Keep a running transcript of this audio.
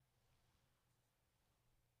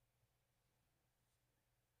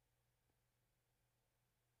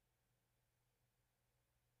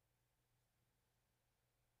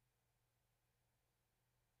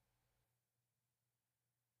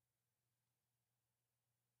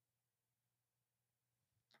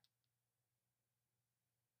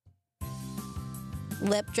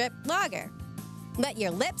Lip Drip Lager. Let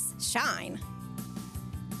your lips shine.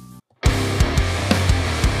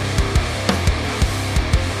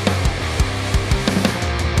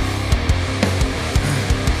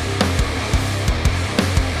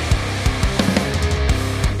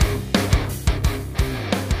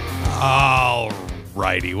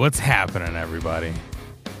 Alrighty, what's happening, everybody?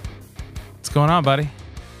 What's going on, buddy?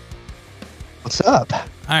 What's up? All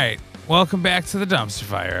right, welcome back to the dumpster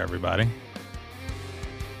fire, everybody.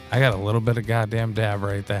 I got a little bit of goddamn dab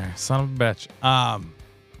right there, son of a bitch.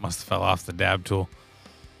 Must have fell off the dab tool.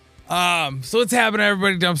 So what's happening,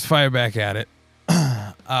 everybody? Dumpster fire back at it.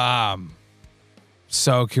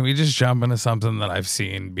 So can we just jump into something that I've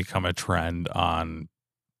seen become a trend on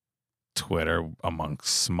Twitter amongst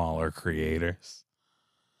smaller creators?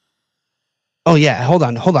 Oh yeah, hold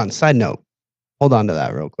on. Side note. Hold on to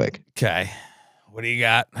that real quick. Okay. What do you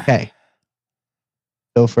got? Okay.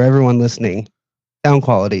 So for everyone listening, sound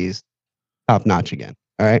quality is top notch again.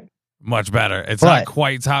 All right. Much better. It's not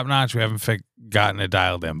quite top notch. We haven't gotten it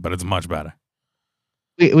dialed in, but it's much better.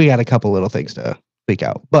 We got a couple little things to tweak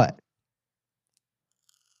out, but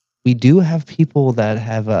we do have people that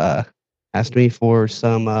have asked me for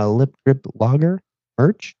some Lip Drip Lager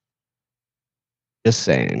merch. Just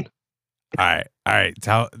saying. All right.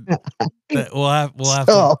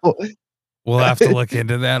 We'll have to look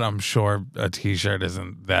into that. I'm sure a t-shirt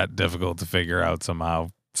isn't that difficult to figure out somehow,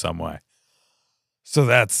 some way. So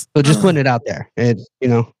just putting it out there.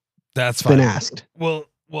 That's fine. Been asked. We'll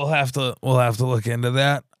have to look into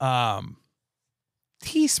that.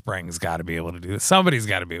 Teespring's got to be able to do this. Somebody's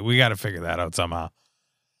got to be. We got to figure that out somehow.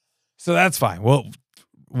 So that's fine.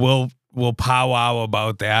 We'll powwow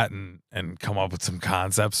about that and come up with some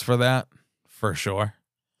concepts for that for sure.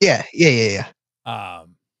 Yeah. All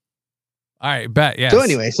right, bet. Yeah. So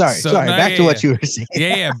anyway, sorry. Back to what you were saying.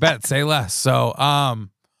 Yeah. Bet. Say less. So, all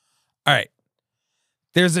right.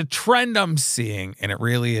 There's a trend I'm seeing, and it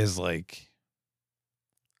really is like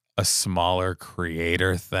a smaller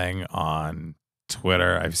creator thing on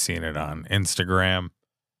Twitter. I've seen it on Instagram.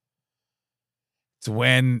 It's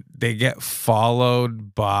when they get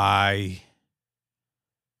followed by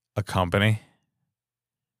a company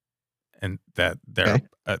and that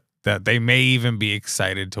that they may even be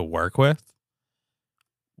excited to work with.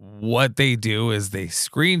 What they do is they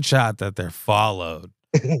screenshot that they're followed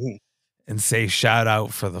and say shout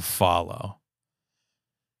out for the follow.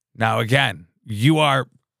 Now, again, you are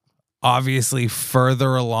obviously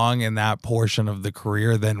further along in that portion of the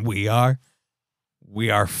career than we are.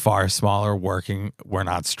 We are far smaller working. We're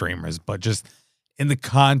not streamers, but just in the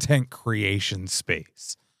content creation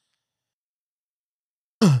space.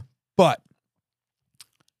 But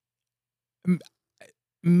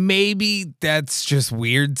maybe that's just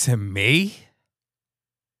weird to me.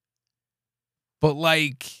 But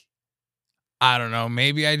like, I don't know.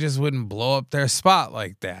 Maybe I just wouldn't blow up their spot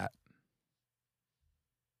like that.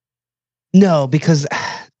 No, because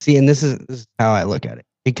see, and this is how I look at it.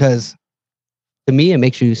 Because to me, it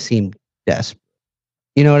makes you seem desperate.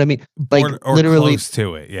 You know what I mean? Like or literally close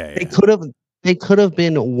to it. Yeah. They could have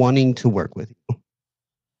been wanting to work with you.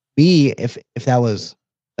 Me, if that was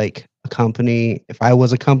like a company, if I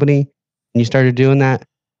was a company and you started doing that,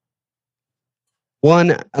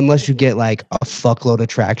 one, unless you get like a fuckload of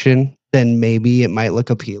traction, then maybe it might look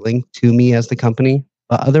appealing to me as the company.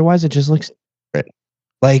 But otherwise, it just looks desperate.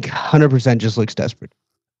 Like 100% just looks desperate.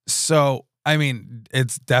 So, I mean,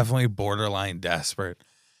 it's definitely borderline desperate.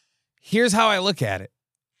 Here's how I look at it.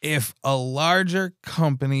 If a larger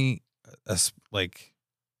company, like,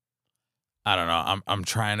 I don't know, I'm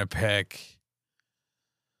trying to pick,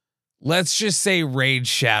 let's just say Raid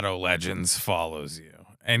Shadow Legends follows you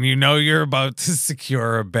and you know you're about to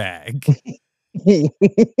secure a bag.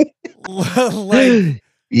 Like,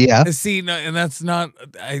 yeah. See, no, and that's not,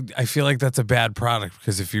 I feel like that's a bad product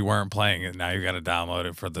because if you weren't playing it, now you got to download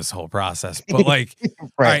it for this whole process. But like, right. All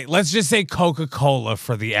right, let's just say Coca-Cola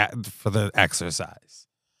for the exercise.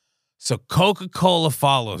 So Coca-Cola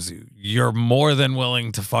follows you. You're more than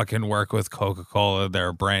willing to fucking work with Coca-Cola. They're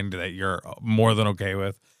a brand that you're more than okay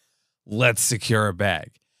with. Let's secure a bag.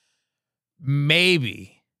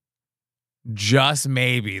 Maybe, just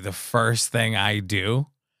maybe, the first thing I do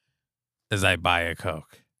is I buy a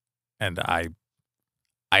Coke. And I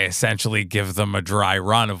essentially give them a dry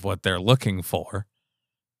run of what they're looking for.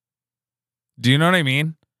 Do you know what I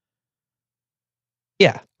mean?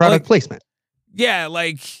 Yeah, product placement. Yeah,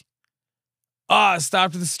 like,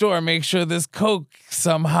 stop to the store, make sure this Coke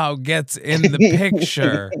somehow gets in the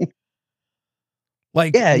picture.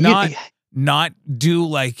 Like, yeah, not do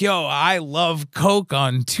like, yo, I love Coke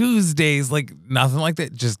on Tuesdays, like nothing like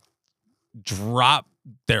that. Just drop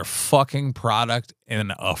their fucking product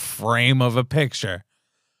in a frame of a picture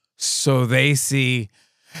so they see,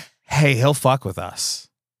 hey, he'll fuck with us.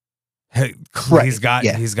 Hey, he's got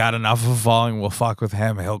enough of a following. We'll fuck with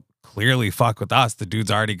him. He'll clearly fuck with us. The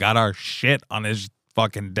dude's already got our shit on his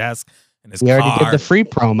fucking desk and his car. We already did the free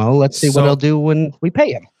promo. Let's see what he'll do when we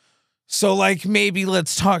pay him. So like maybe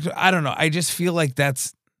let's talk. I don't know. I just feel like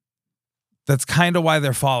that's kind of why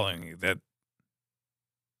they're following you. That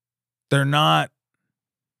they're not.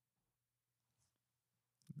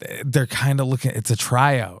 They're kind of looking. It's a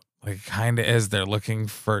tryout. Like kind of is. They're looking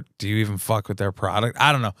for. Do you even fuck with their product?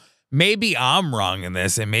 I don't know. Maybe I'm wrong in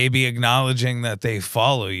this, and maybe acknowledging that they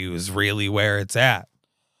follow you is really where it's at.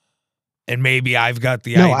 And maybe I've got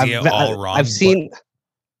the idea all wrong. I've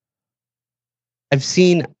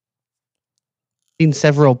seen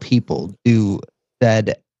several people do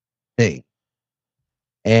that thing,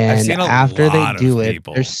 and after they do it,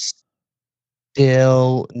 there's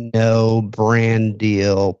still no brand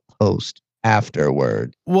deal post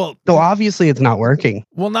afterward. Well, so obviously it's not working.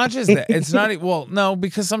 Well, not just that. It's not. Well, no,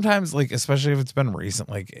 because sometimes, like, especially if it's been recent,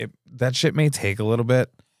 like that shit may take a little bit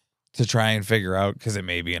to try and figure out because it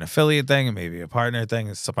may be an affiliate thing, it may be a partner thing,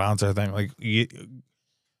 a sponsor thing. Like,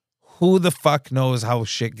 who the fuck knows how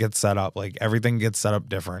shit gets set up? Like, everything gets set up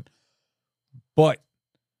different. But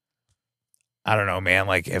I don't know, man.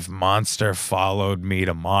 Like, if Monster followed me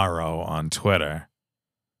tomorrow on Twitter,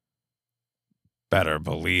 better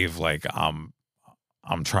believe like I'm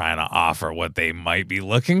trying to offer what they might be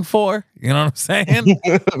looking for. You know what I'm saying?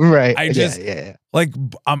 Right. I just like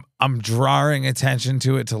I'm drawing attention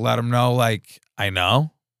to it to let them know, like, I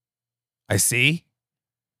know. I see.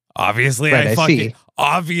 Obviously, right,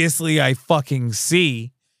 obviously I fucking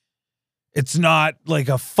see. It's not like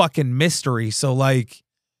a fucking mystery. So like,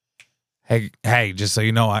 hey, just so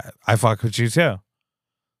you know, I fuck with you too.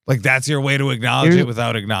 Like, that's your way to acknowledge it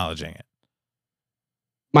without acknowledging it.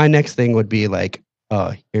 My next thing would be like,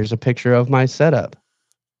 here's a picture of my setup.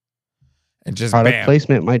 And just product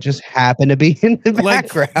placement might just happen to be in the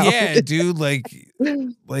background. Yeah, dude. Like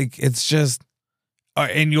it's just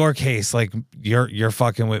in your case, like you're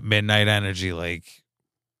fucking with Midnight Energy. Like,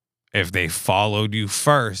 if they followed you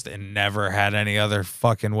first and never had any other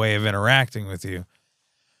fucking way of interacting with you,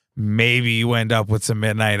 maybe you end up with some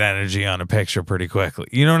Midnight Energy on a picture pretty quickly.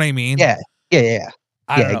 You know what I mean? Yeah.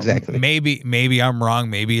 I don't know. Exactly. Maybe I'm wrong.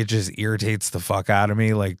 Maybe it just irritates the fuck out of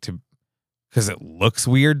me, like because it looks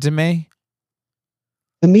weird to me.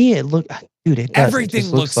 To me, it look, dude. It does. Everything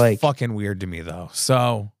it looks like fucking weird to me, though.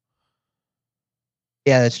 So,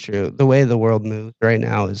 yeah, that's true. The way the world moves right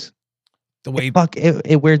now is the way.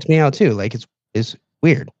 It weirds me out too. Like it's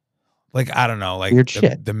weird. Like, I don't know. Like weird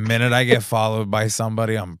shit. The minute I get followed by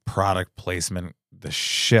somebody, I'm product placement the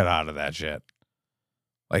shit out of that shit.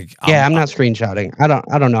 Like, I'm not screenshotting. I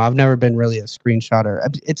don't know. I've never been really a screenshotter.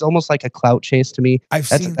 It's almost like a clout chase to me.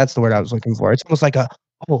 That's the word I was looking for. It's almost like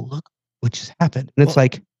look what just happened. And it's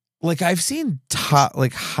like I've seen top,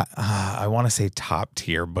 like, I want to say top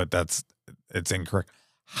tier, but it's incorrect.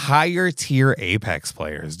 Higher tier Apex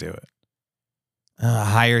players do it.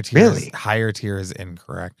 Higher tier is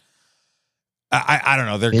incorrect. I don't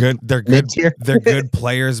know. They're good. They're good. They're good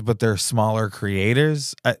players, but they're smaller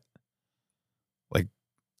creators.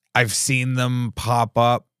 I've seen them pop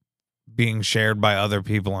up being shared by other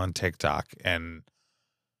people on TikTok and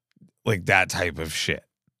like that type of shit.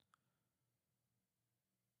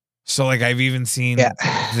 So like I've even seen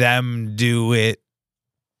them do it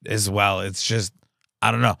as well. It's just,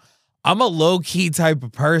 I don't know. I'm a low key type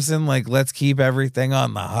of person. Like, let's keep everything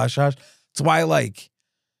on the hush hush. It's why like,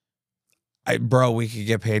 we could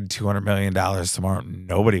get paid $200 million tomorrow.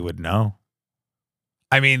 Nobody would know.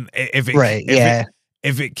 I mean, if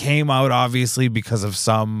it came out, obviously, because of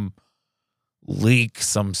some leak,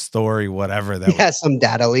 some story, whatever. Some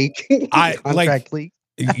data leak, contract leak.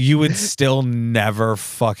 You would still never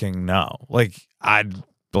fucking know. Like, I'd be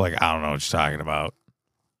like, I don't know what you're talking about.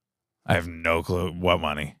 I have no clue. What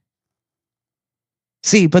money?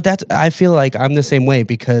 See, but I feel like I'm the same way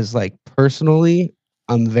because, like, personally,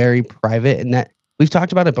 I'm very private, and that we've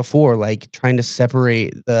talked about it before, like trying to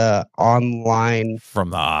separate the online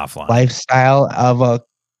from the offline lifestyle of a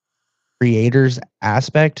creator's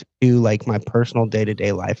aspect to like my personal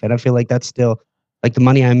day-to-day life. And I feel like that's still like the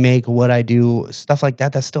money I make, what I do, stuff like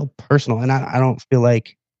that. That's still personal. And I don't feel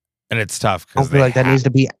like, and it's tough because I don't feel like that needs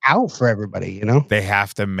to be out for everybody, you know? They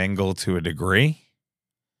have to mingle to a degree.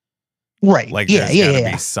 Right. Like there's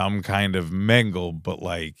gotta be some kind of mingle, but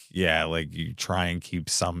like, like you try and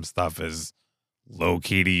keep some stuff as low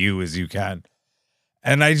key to you as you can.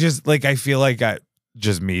 And I just like, I feel like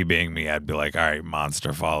just me being me, I'd be like, all right,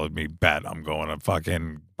 Monster followed me, bet I'm going to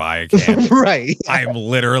fucking buy a can. Right. I'm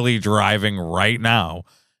literally driving right now,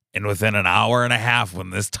 and within an hour and a half, when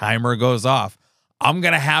this timer goes off, I'm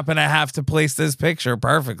going to happen to have to place this picture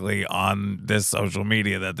perfectly on this social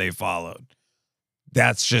media that they followed.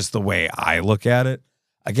 That's just the way I look at it.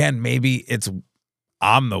 Again, maybe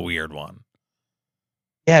I'm the weird one.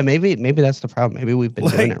 Yeah, maybe that's the problem. Maybe we've been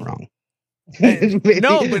doing it wrong.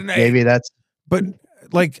 Maybe that's. But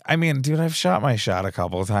like, I mean, dude, I've shot my shot a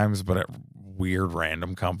couple of times, but at weird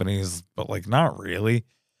random companies, but like not really.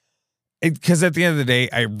 Because at the end of the day,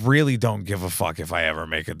 I really don't give a fuck if I ever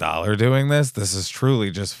make $1 doing this. This is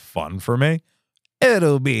truly just fun for me.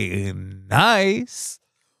 It'll be nice.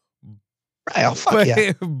 Right, oh, fuck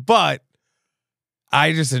yeah. But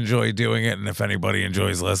I just enjoy doing it, and if anybody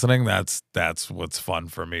enjoys listening, that's what's fun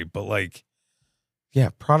for me. But like, yeah,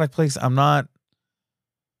 product place, I'm not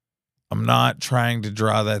trying to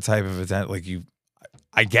draw that type of attention. Like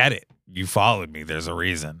I get it. You followed me. There's a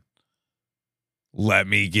reason. Let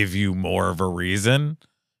me give you more of a reason.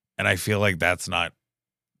 And I feel like that's not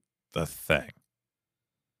the thing.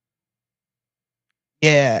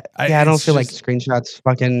 Yeah. I don't feel like screenshots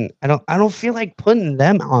fucking, I don't feel like putting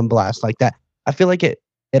them on blast like that. I feel like it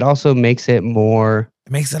also makes it more.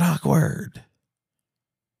 It makes it awkward.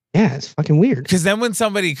 Yeah, it's fucking weird. Because then when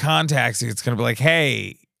somebody contacts you, it's going to be like,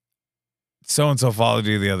 hey, so-and-so followed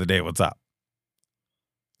you the other day. What's up?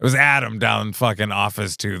 It was Adam down fucking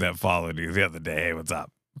office 2 that followed you the other day. Hey, what's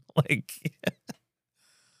up? Like,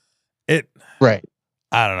 right.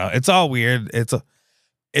 I don't know. It's all weird. It's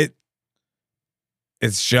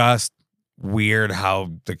just weird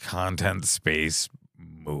how the content space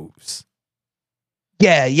moves.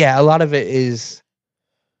 Yeah. A lot of it is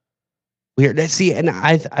weird. See, and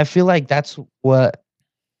I feel like that's what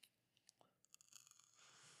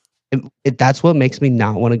that's what makes me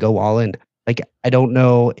not want to go all in. Like, I don't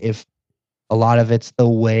know if a lot of it's the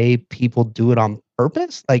way people do it on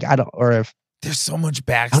purpose. Like, I don't, or if there's so much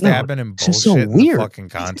backstabbing and bullshit so in the fucking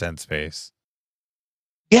content space.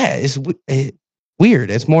 Yeah, it's weird.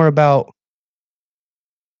 It's more about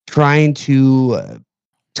trying to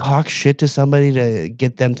talk shit to somebody to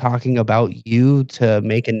get them talking about you to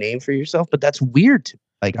make a name for yourself. But that's weird.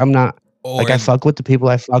 Like, I'm not. I fuck with the people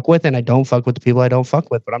I fuck with, and I don't fuck with the people I don't fuck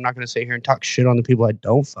with. But I'm not going to sit here and talk shit on the people I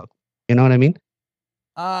don't fuck with. You know what I mean?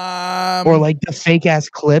 Or like the fake ass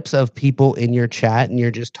clips of people in your chat, and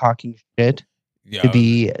you're just talking shit to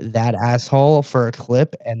be that asshole for a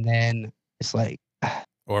clip, and then it's like,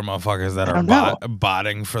 or motherfuckers that are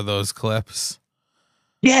botting for those clips.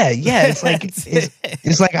 Yeah. It's like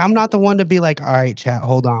it's like I'm not the one to be like, all right, chat,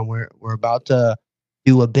 hold on, we're about to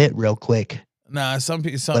do a bit real quick. Nah, some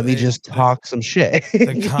people. Let me just talk some shit.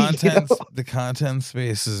 The content, the content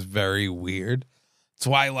space is very weird. It's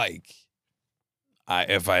why, like,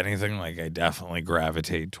 if anything, like, I definitely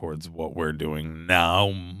gravitate towards what we're doing now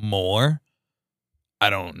more. I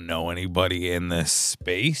don't know anybody in this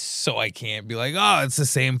space, so I can't be like, oh, it's the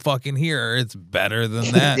same fucking here. It's better than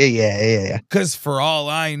that. Yeah. Because for all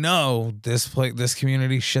I know, this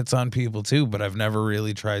community shits on people too, but I've never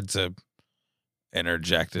really tried to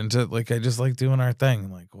interject into it. Like, I just like doing our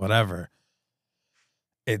thing, like, whatever.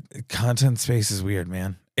 Content space is weird,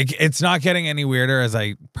 man. It's not getting any weirder as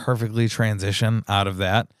I perfectly transition out of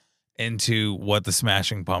that into what the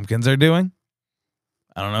Smashing Pumpkins are doing.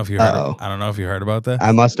 I don't know if you heard. I don't know if you heard about this.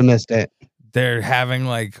 I must have missed it. They're having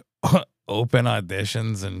like open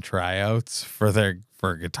auditions and tryouts for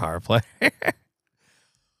a guitar player.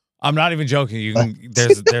 I'm not even joking. You can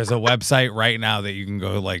there's a website right now that you can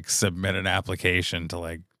go like submit an application to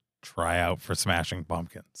like try out for Smashing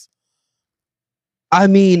Pumpkins. I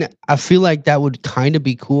mean, I feel like that would kind of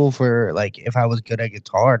be cool for like if I was good at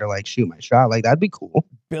guitar to like shoot my shot. Like, that'd be cool.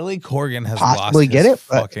 Billy Corgan has possibly lost his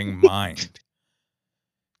fucking mind.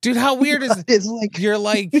 Dude, how weird is it's like you're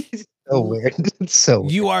like it's so weird. It's so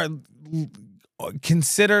you are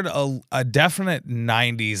considered a definite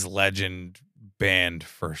 90s legend band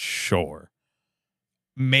for sure.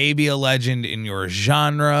 Maybe a legend in your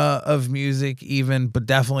genre of music even, but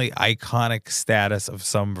definitely iconic status of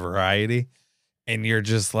some variety. And you're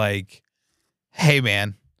just like, hey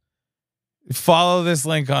man, follow this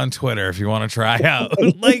link on Twitter if you want to try out.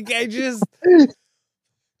 Like, I just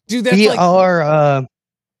dude, that's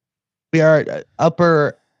we are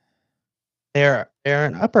upper. They're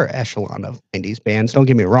an upper echelon of 90s bands. Don't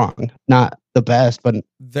get me wrong, not the best, but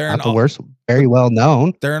they're not the worst. Very well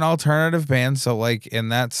known. They're an alternative band, so like in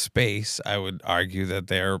that space, I would argue that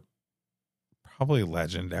they're probably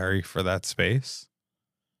legendary for that space.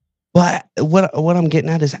 But what I'm getting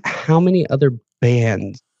at is how many other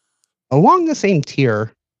bands along the same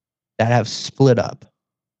tier that have split up,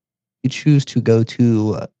 you choose to go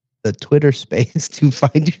to the Twitter space to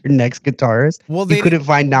find your next guitarist. Well, You couldn't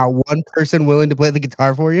find not one person willing to play the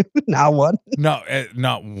guitar for you. Not one. no,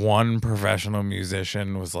 not one professional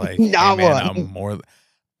musician was like, "Hey, Not man, one. I'm more."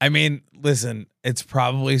 I mean, listen, it's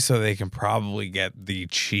probably so they can probably get the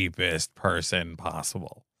cheapest person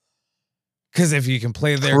possible. Because if you can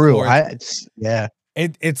play their True. chords, Yeah.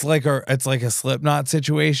 it's like a Slipknot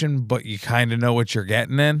situation, but you kind of know what you're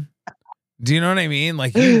getting in. Do you know what I mean?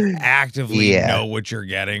 Like you actively Yeah. know what you're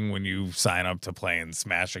getting when you sign up to play in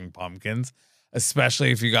Smashing Pumpkins,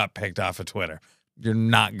 especially if you got picked off of Twitter. You're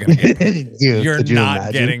not gonna get paid. Dude, You're could you not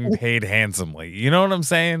imagine? getting paid handsomely. You know what I'm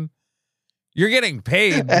saying? You're getting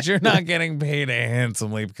paid, but you're not getting paid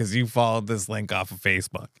handsomely because you followed this link off of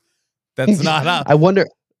Facebook. That's not how. I wonder.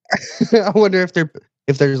 I wonder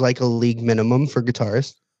if there's like a league minimum for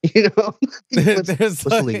guitarists. You know, There's what's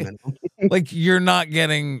the league minimum? like you're not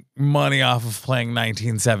getting money off of playing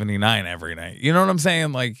 1979 every night. You know what I'm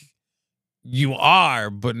saying? Like you are,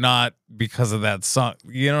 but not because of that song.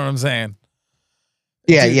 You know what I'm saying?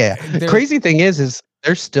 Yeah, Dude, yeah. Crazy thing is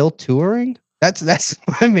they're still touring. That's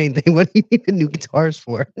my main thing. What do you need a new guitars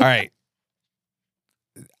for? All right.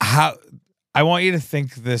 How I want you to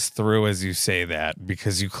think this through as you say that,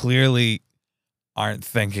 because you clearly aren't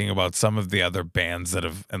thinking about some of the other bands that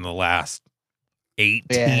have in the last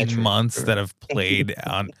 18 months that have played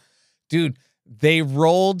on. Dude, they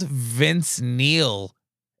rolled Vince Neil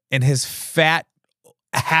and his fat,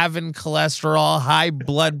 having cholesterol, high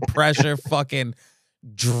blood pressure, fucking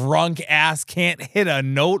drunk ass, can't hit a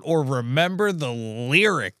note or remember the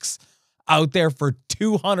lyrics out there for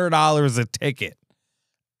 $200 a ticket.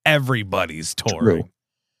 Everybody's touring. True.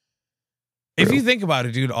 If you think about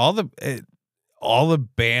it, dude, all the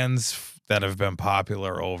bands that have been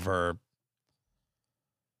popular over,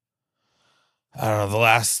 I don't know, the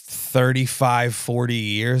last 35, 40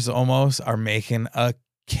 years almost are making a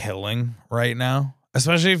killing right now.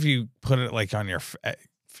 Especially if you put it like on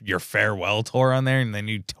your farewell tour on there and then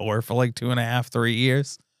you tour for like 2.5, 3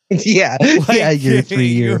 years. Yeah. Like, yeah, your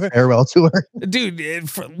 3-year farewell tour. Dude,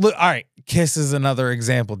 look, all right, Kiss is another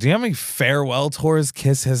example. Do you know how many farewell tours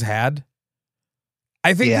Kiss has had?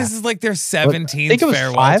 I think this is like their 17th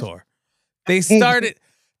farewell tour. They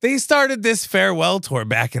started this farewell tour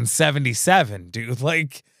back in 77, dude.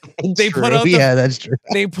 Like that's true.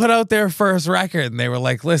 They put out their first record and they were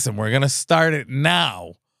like, listen, we're gonna start it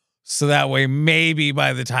now. So that way maybe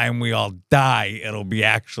by the time we all die, it'll be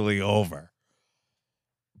actually over.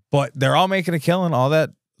 But they're all making a killing, all that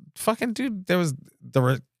fucking dude. There was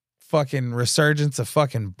the fucking resurgence of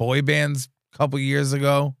fucking boy bands a couple years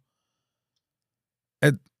ago.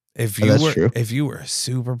 If you were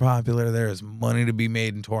super popular, there is money to be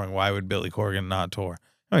made in touring. Why would Billy Corgan not tour?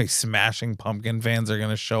 How many Smashing Pumpkin fans are going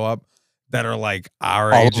to show up that are like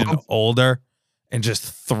our age and older and just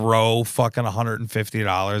throw fucking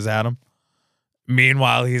 $150 at him?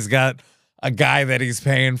 Meanwhile, he's got a guy that he's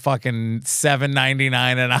paying fucking $7.99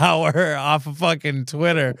 an hour off of fucking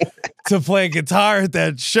Twitter to play guitar at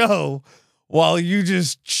that show while you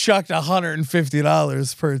just chucked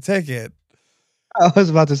 $150 per ticket. I was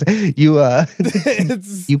about to say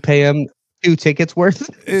you pay him 2 tickets worth.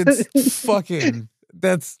 It's fucking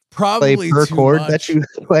that's probably play per too chord much. that you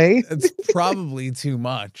play. It's probably too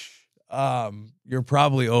much. You're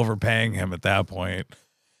probably overpaying him at that point.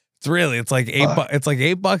 It's like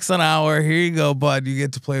 $8 an hour. Here you go, bud. You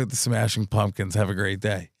get to play with the Smashing Pumpkins. Have a great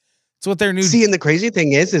day. It's what their new. See, and the crazy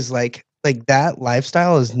thing is like that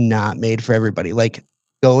lifestyle is not made for everybody. Like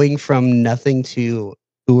going from nothing to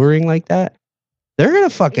touring like that, they're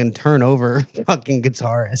gonna fucking turn over fucking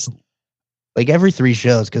guitarists like every 3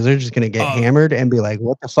 shows because they're just gonna get hammered and be like,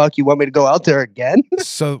 "What the fuck? You want me to go out there again?"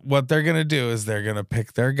 So what they're gonna do is they're gonna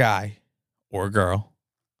pick their guy or girl.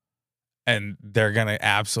 And they're going to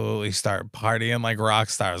absolutely start partying like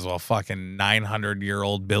rock stars while fucking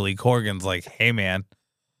 900-year-old Billy Corgan's like, hey, man,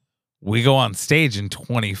 we go on stage in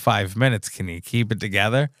 25 minutes. Can you keep it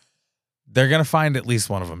together? They're going to find at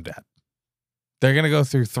least one of them dead. They're going to go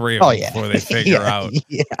through 3 of them before they figure out,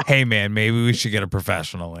 hey, man, maybe we should get a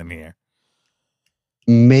professional in here.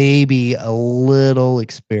 Maybe a little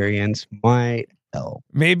experience might help.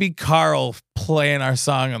 Maybe Carl playing our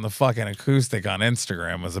song on the fucking acoustic on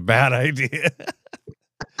Instagram was a bad idea.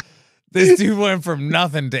 This dude went from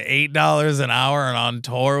nothing to $8 an hour and on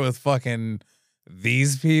tour with fucking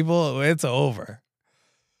these people. It's over.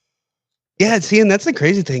 Yeah, see, and that's the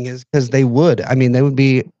crazy thing is because they would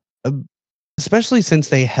be, especially since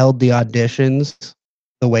they held the auditions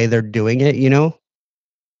the way they're doing it,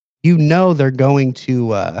 they're going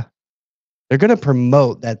to they're going to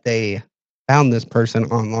promote that they found this person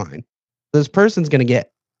online. This person's going to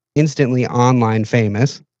get instantly online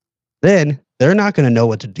famous. Then they're not going to know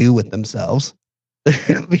what to do with themselves. They're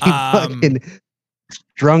going to be fucking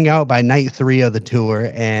strung out by night 3 of the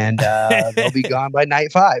tour, and they'll be gone by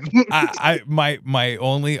night 5. My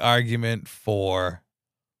only argument for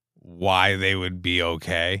why they would be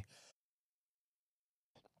okay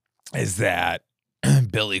is that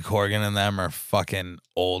Billy Corgan and them are fucking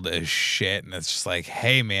old as shit, and it's just like,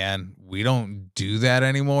 hey man, we don't do that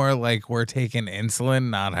anymore. Like, we're taking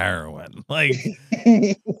insulin, not heroin. Like,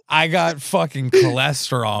 I got fucking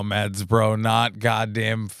cholesterol meds, bro, not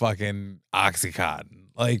goddamn fucking Oxycontin.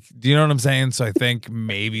 Like, do you know what I'm saying? So I think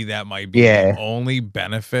maybe that might be the only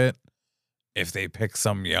benefit if they pick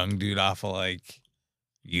some young dude off of like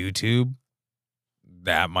YouTube.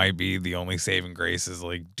 That might be the only saving grace is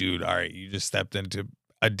like, dude, all right, you just stepped into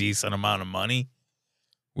a decent amount of money.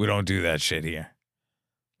 We don't do that shit here.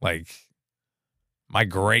 Like, my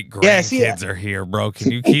great grandkids are here, bro. Can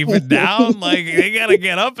you keep it down? Like, they gotta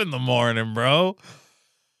get up in the morning, bro.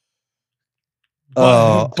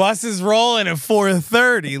 Bus is rolling at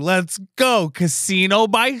 4:30. Let's go. Casino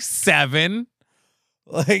by 7.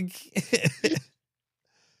 Like,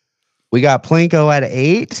 we got Plinko at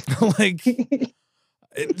 8. Like,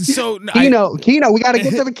 so Keno, we got to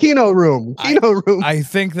get to the Keno room. I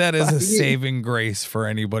think that is a saving grace for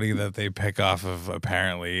anybody that they pick off of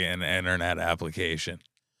apparently an internet application.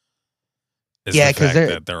 Because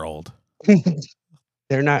they're old.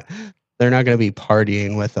 They're not going to be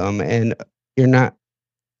partying with them, and you're not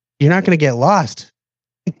going to get lost.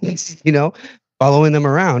 Following them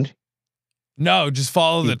around. No, just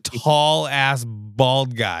follow the tall ass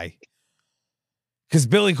bald guy. Because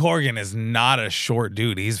Billy Corgan is not a short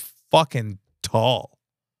dude. He's fucking tall.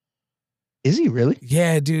 Is he really?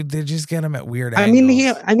 Yeah, dude. They just get him at weird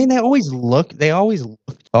angles. I mean, they always look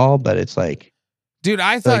tall, but it's like, dude,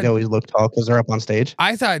 I thought they always look tall because they're up on stage.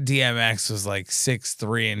 I thought DMX was like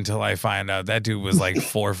 6'3" until I find out that dude was like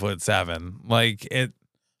 4'7". Like, it.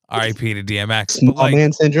 R.I.P. to DMX. Small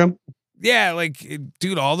man syndrome. Yeah, like,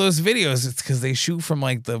 dude, all those videos, it's because they shoot from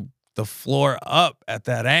like the floor up at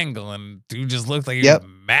that angle, and dude just looked like he was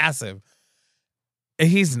massive.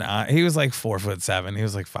 He's not. He was like 4'7". He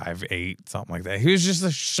was like 5'8", something like that. He was just a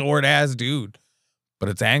short ass dude. But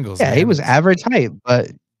it's angles. Yeah, man. He was average height, but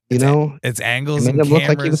it's angles and cameras. Look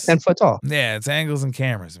like he was 10 foot tall. Yeah, it's angles and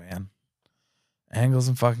cameras, man. Angles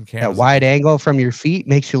and fucking cameras. That wide angle from your feet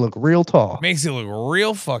makes you look real tall. Makes you look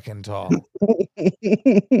real fucking tall.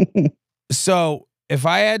 So, if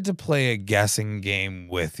I had to play a guessing game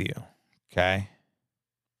with you, okay?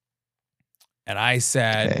 And I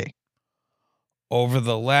said, over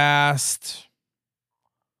the last,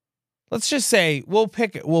 let's just say we'll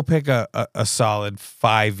pick a solid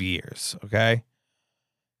 5 years, okay?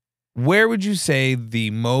 Where would you say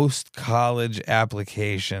the most college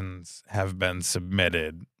applications have been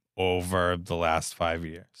submitted over the last 5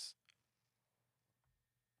 years?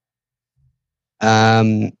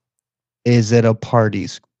 Is it a party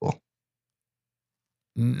school?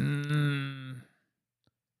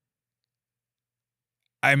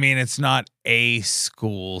 I mean, it's not a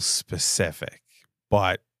school specific,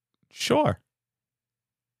 but sure.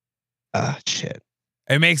 Shit.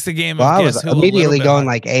 It makes the game. Well, I was immediately going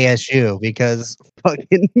like ASU because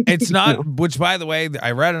fucking. It's not. Which, by the way,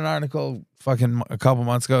 I read an article fucking a couple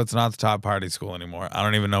months ago. It's not the top party school anymore. I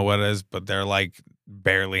don't even know what it is, but they're like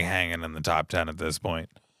barely hanging in the top 10 at this point.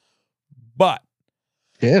 But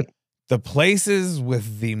the places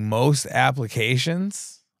with the most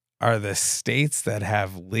applications are the states that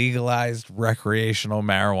have legalized recreational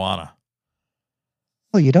marijuana.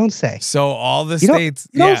 Oh, you don't say. So all the states,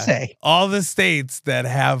 all the states that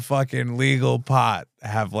have fucking legal pot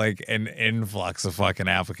have like an influx of fucking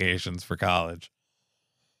applications for college.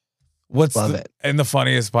 And the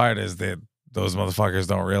funniest part is that those motherfuckers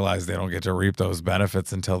don't realize they don't get to reap those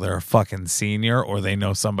benefits until they're a fucking senior, or they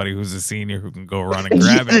know somebody who's a senior who can go run and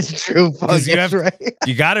grab it. That's true.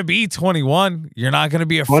 You got to be 21. You're not going to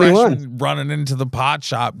be a freshman running into the pot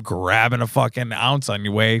shop grabbing a fucking ounce on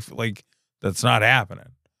your way. Like, that's not happening.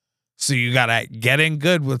 So you got to get in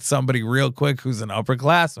good with somebody real quick who's an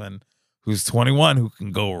upperclassman, who's 21, who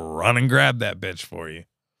can go run and grab that bitch for you.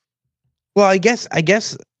 Well, I guess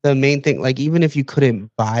the main thing, like, even if you couldn't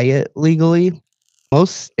buy it legally,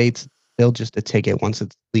 most states, they'll just a ticket once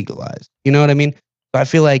it's legalized. You know what I mean? So I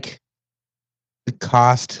feel like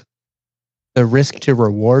the risk to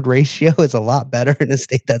reward ratio is a lot better in a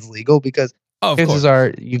state that's legal, because chances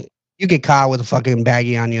are you get caught with a fucking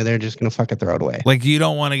baggie on you, they're just gonna fucking throw it away. Like, you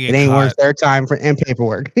don't want to get It ain't caught. worth their time and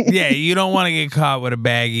paperwork. Yeah, you don't want to get caught with a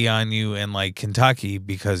baggie on you in like Kentucky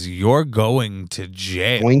because you're going to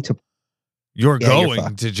jail. You're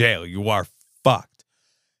going to jail. You are fucked.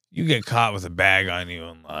 You get caught with a bag on you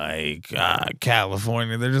in like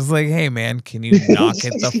California. They're just like, hey man, can you knock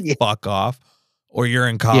it the fuck off? Or you're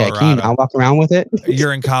in Colorado. Yeah, can you not walk around with it?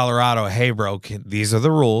 You're in Colorado. Hey bro, these are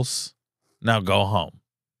the rules. Now go home.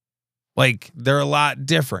 Like, they're a lot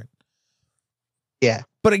different. Yeah.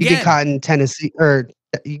 But again, you get caught in Tennessee or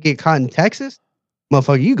you get caught in Texas,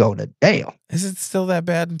 motherfucker, you go to jail. Is it still that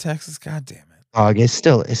bad in Texas? God damn it. Dog, it's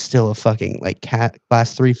still a fucking like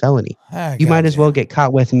class 3 felony. Ah, you might as well get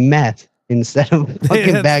caught with meth instead of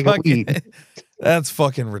fucking bag of weed. That's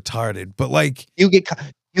fucking retarded. But like, you get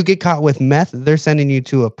caught with meth, they're sending you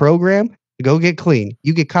to a program to go get clean.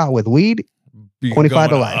 You get caught with weed, 25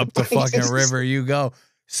 to life. Up the fucking river you go.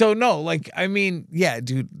 So no, like, I mean, yeah,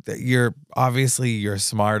 dude, you're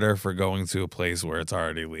smarter for going to a place where it's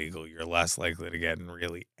already legal. You're less likely to get in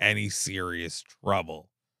really any serious trouble.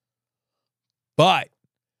 But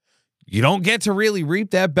you don't get to really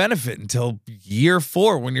reap that benefit until year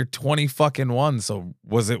 4 when you're 20 fucking 1. So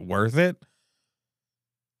was it worth it?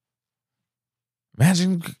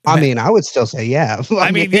 Imagine. I mean, I would still say yeah.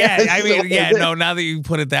 I mean, yeah. No, now that you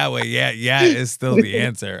put it that way, yeah is still the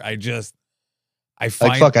answer. I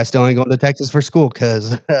find, like, fuck, I still ain't going to Texas for school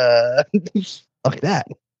because fuck that.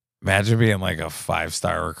 Imagine being like a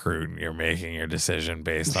 5-star recruit and you're making your decision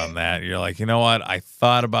based on that. You're like, you know what? I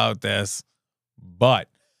thought about this, but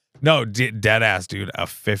no, dead ass, dude, a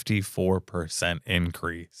 54%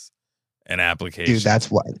 increase in applications. Dude,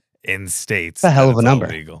 that's what in states. That's a hell of a number.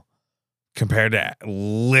 Illegal compared to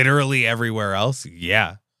literally everywhere else.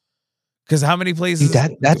 Yeah. Because how many places?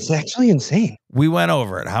 Dude, that's actually insane. We went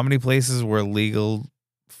over it. How many places were legal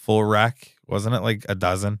full rec? Wasn't it like a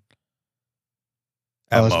dozen?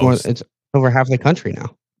 It's over half the country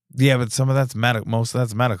now. Yeah, but some of that's medical. Most of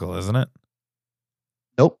that's medical, isn't it?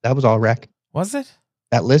 Nope, that was all rec. Was it?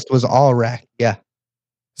 That list was all rec. Yeah.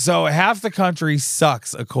 So half the country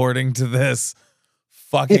sucks, according to this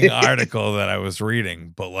fucking article that I was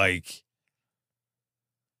reading. But like,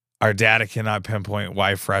 our data cannot pinpoint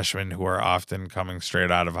why freshmen who are often coming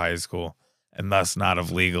straight out of high school and thus not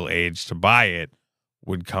of legal age to buy it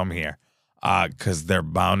would come here. Because they're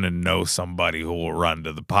bound to know somebody who will run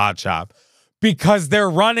to the pot shop. Because they're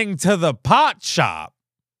running to the pot shop.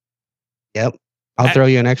 Yep. I'll throw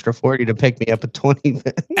you an extra 40 to pick me up at 20.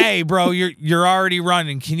 Hey, bro, you're already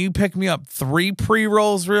running. Can you pick me up 3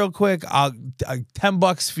 pre-rolls real quick? I'll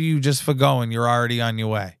 $10 for you just for going. You're already on your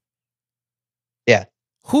way. Yeah.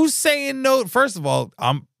 Who's saying no? First of all,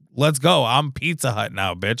 let's go. I'm Pizza Hut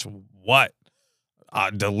now, bitch. What?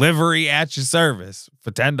 Delivery at your service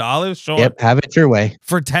for $10? Sure. Yep, have it your way.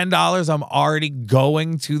 For $10, I'm already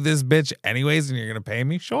going to this bitch anyways, and you're gonna pay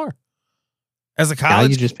me? Sure. As a college,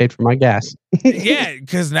 now you just paid for my gas. Yeah,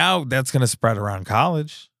 because now that's gonna spread around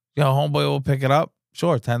college. Homeboy will pick it up.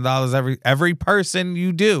 Sure, $10 every person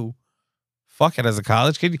you do. Fuck it, as a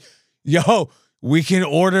college kid. We can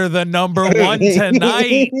order the number 1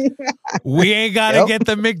 tonight. We ain't gotta get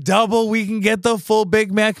the McDouble. We can get the full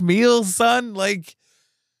Big Mac meal, son. Like,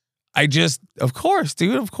 of course,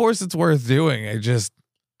 dude. Of course, it's worth doing.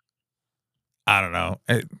 I don't know.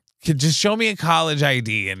 Just show me a college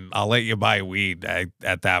ID and I'll let you buy weed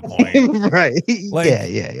at that point. Right. Like,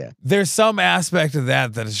 yeah. There's some aspect of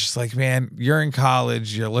that is just like, man, you're in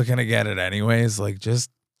college. You're looking to get it anyways. Like, just,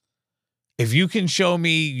 if you can show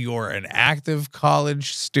me you're an active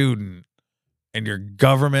college student and your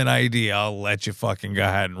government ID, I'll let you fucking go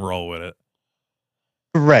ahead and roll with it.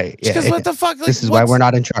 Right. Because what the fuck? Like, this is why we're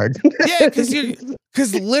not in charge. Yeah,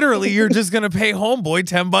 because literally you're just gonna pay homeboy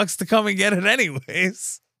 $10 to come and get it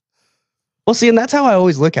anyways. Well, see, and that's how I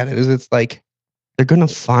always look at it. Is it's like they're gonna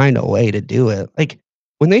find a way to do it. Like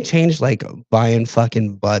when they changed like buying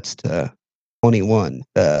fucking butts to 21,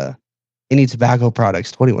 any tobacco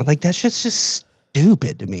products 21. Like that's just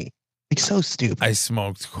stupid to me. Like so stupid. I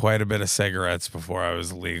smoked quite a bit of cigarettes before I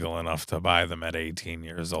was legal enough to buy them at 18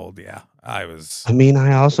 years old. Yeah, I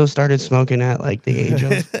also started smoking at like the age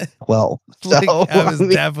of 12. So like, I was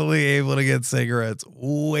definitely able to get cigarettes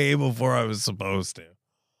way before I was supposed to.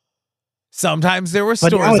 Sometimes there were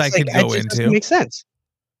stores I could go into. Doesn't make sense.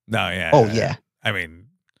 No, yeah. Oh, yeah. I mean,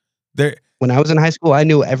 when I was in high school, I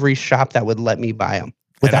knew every shop that would let me buy them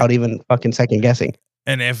without even fucking second guessing.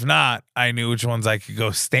 And if not, I knew which ones I could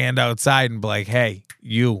go stand outside and be like, hey,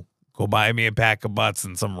 you go buy me a pack of butts,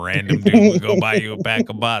 and some random dude would go buy you a pack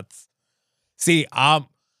of butts. See, I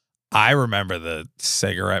remember the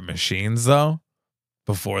cigarette machines though.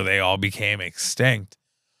 before they all became extinct.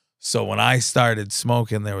 So when I started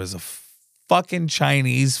smoking, there was a fucking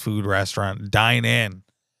Chinese food restaurant, Dine In,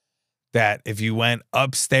 that if you went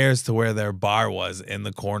upstairs to where their bar was in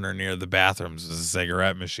the corner near the bathrooms was a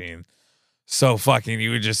cigarette machine. So fucking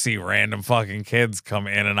you would just see random fucking kids come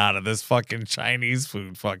in and out of this fucking Chinese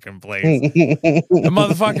food fucking place. The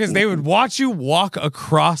motherfuckers, they would watch you walk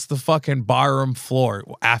across the fucking barroom floor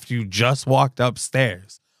after you just walked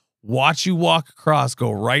upstairs. Watch you walk across,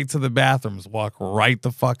 go right to the bathrooms, walk right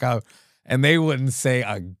the fuck out. And they wouldn't say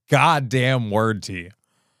a goddamn word to you.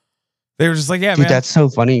 They were just like, yeah, Dude, man. that's so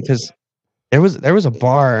funny because there was a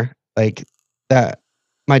bar like that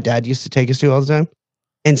my dad used to take us to all the time.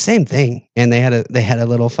 And same thing. And they had a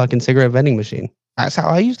little fucking cigarette vending machine. That's how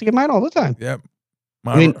I used to get mine all the time. Yep.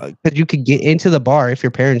 I mean, because you could get into the bar if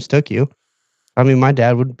your parents took you. I mean, my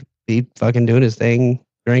dad would be fucking doing his thing,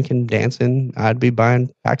 drinking, dancing. I'd be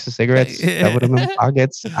buying packs of cigarettes, stuffing them in my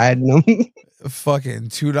pockets. I had no fucking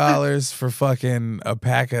 $2 for fucking a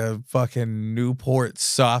pack of fucking Newport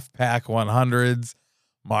soft pack 100s,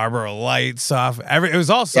 Marlboro Light soft. It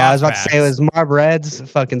was all soft. Yeah, I was about packs. to say it was Marbreds,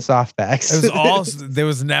 fucking soft packs. It was all. There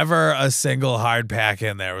was never a single hard pack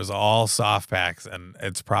in there. It was all soft packs, and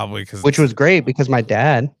it's probably because which was great because my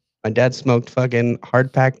dad smoked fucking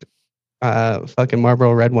hard packed, fucking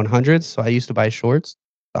Marlboro Red 100s. So I used to buy shorts,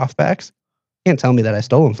 soft packs. Can't tell me that I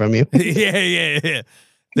stole them from you. Yeah.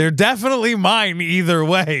 They're definitely mine either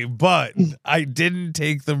way, but I didn't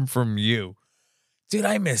take them from you. Dude,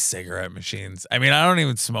 I miss cigarette machines. I mean, I don't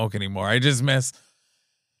even smoke anymore. I miss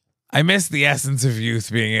the essence of youth,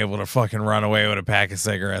 being able to fucking run away with a pack of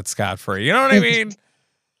cigarettes scot-free. You know what I mean?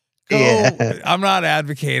 Yeah. I'm not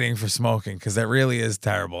advocating for smoking because that really is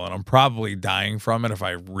terrible, and I'm probably dying from it if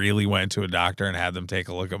I really went to a doctor and had them take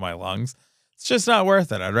a look at my lungs. It's just not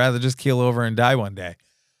worth it. I'd rather just keel over and die one day.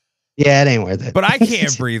 Yeah, it ain't worth it. But I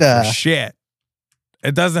can't breathe for shit.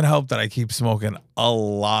 It doesn't help that I keep smoking a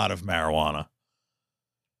lot of marijuana.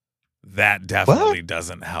 That definitely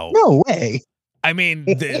doesn't help. No way. I mean,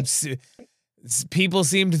 people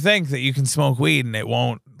seem to think that you can smoke weed and it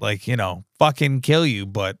won't, like, fucking kill you,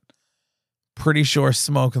 but pretty sure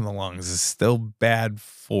smoke in the lungs is still bad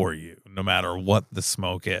for you, no matter what the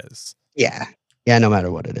smoke is. Yeah. Yeah, no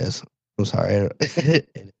matter what it is. I'm sorry.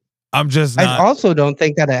 I'm just not. I also don't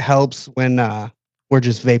think that it helps when we're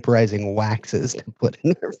just vaporizing waxes to put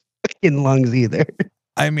in their fucking lungs either.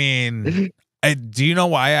 I mean, do you know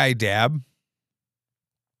why I dab?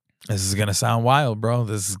 This is going to sound wild, bro.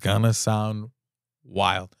 This is going to sound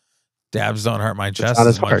wild. Dabs don't hurt my chest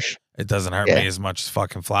as much. Harsh. It doesn't hurt me as much as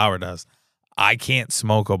fucking flour does. I can't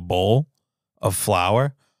smoke a bowl of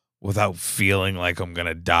flour without feeling like I'm going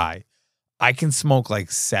to die. I can smoke like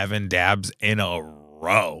 7 dabs in a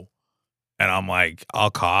row. And I'm like, I'll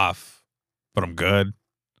cough, but I'm good.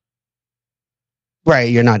 Right.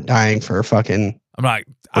 You're not dying for fucking I'm not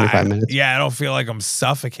 25 minutes. Yeah, I don't feel like I'm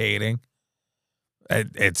suffocating.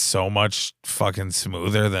 It's so much fucking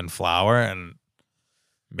smoother than flour, and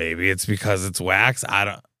maybe it's because it's wax.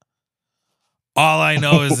 All I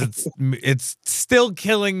know is it's still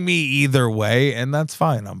killing me either way, and that's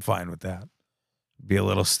fine. I'm fine with that. Be a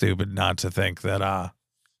little stupid not to think that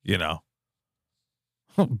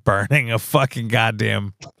burning a fucking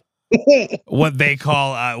goddamn what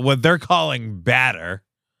they're calling batter.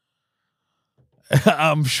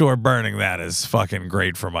 I'm sure burning that is fucking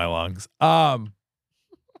great for my lungs.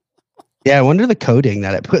 Yeah, I wonder the coating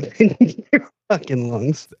that it put in your fucking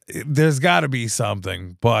lungs. There's got to be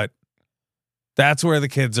something, but that's where the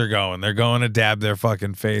kids are going. They're going to dab their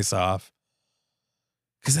fucking face off.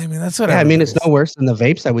 Because I mean, that's what. Yeah, I mean, it's no worse than the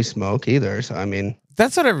vapes that we smoke either. So I mean,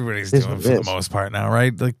 that's what everybody's doing for the most part now,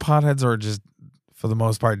 right? Like potheads are just, for the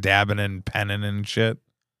most part, dabbing and penning and shit.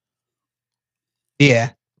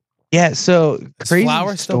 Yeah. Yeah, so is crazy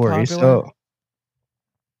flour still story. popular? So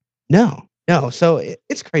no. So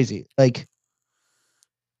it's crazy. Like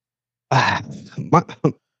my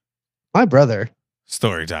brother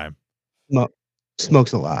Story time.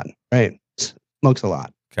 smokes a lot, right? Smokes a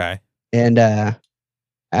lot. Okay. And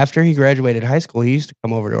after he graduated high school, he used to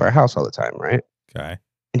come over to our house all the time, right? Okay.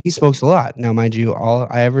 And he smokes a lot. Now, mind you, all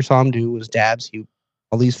I ever saw him do was dabs.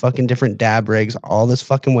 All these fucking different dab rigs, all this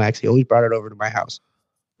fucking wax. He always brought it over to my house.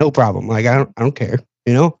 No problem. Like I don't care.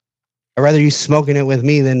 I'd rather you smoking it with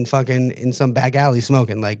me than fucking in some back alley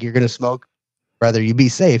smoking. Like you're gonna smoke, rather you be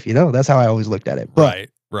safe. That's how I always looked at it. But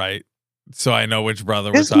right. So I know which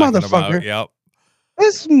brother we're this talking motherfucker, about. Yep.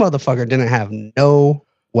 This motherfucker didn't have no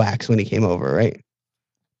wax when he came over, right?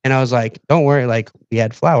 And I was like, don't worry, like we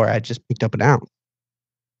had flour. I just picked up an ounce.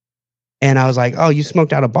 And I was like, oh, you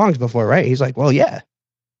smoked out of bongs before, right? He's like, well, yeah.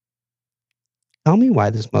 tell me why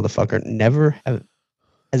this motherfucker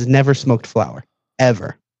has never smoked flower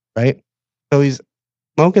ever, right? So he's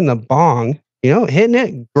smoking the bong, hitting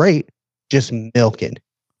it great, just milking.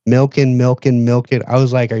 I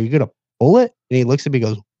was like, "Are you gonna pull it?" And he looks at me,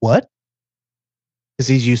 and goes, "What?" Because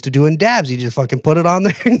he's used to doing dabs. He just fucking put it on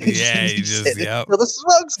there and Yeah, you just till the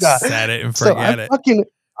smoke's gone. set it and So forget it.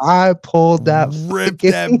 I pulled that Ripped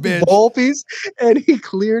that fucking bitch. bowl piece and he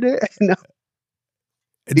cleared it. And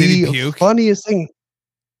Did he the puke? funniest thing,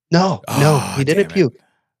 no, he didn't damn it. puke,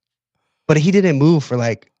 but he didn't move for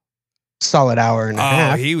like solid hour and a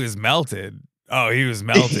half. He was melted. Oh, he was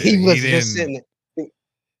melted. He was just sitting there.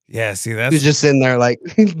 Yeah, see, He that's was just sitting there like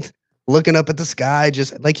looking up at the sky,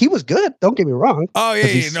 just like he was good. Don't get me wrong. Oh yeah,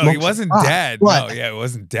 He no, he smokes wasn't a lot, dead. but- No, yeah, it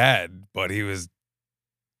wasn't dead, but he was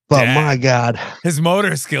But dead. my God. His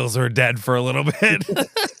motor skills were dead for a little bit.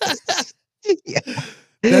 Yeah.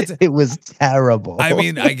 That's- It was terrible. I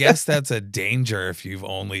mean, I guess that's a danger if you've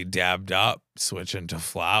only dabbed up switching to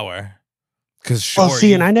flower. Because sure, well,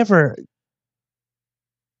 see, and I never.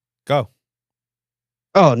 go.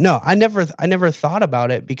 Oh no, I never thought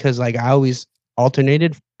about it because like I always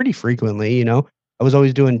alternated pretty frequently. I was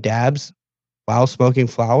always doing dabs while smoking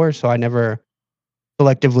flower, so I never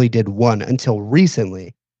selectively did one until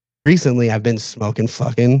recently. Recently, I've been smoking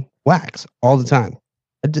fucking wax all the time.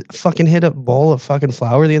 Fucking hit a bowl of fucking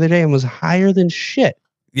flower the other day and was higher than shit.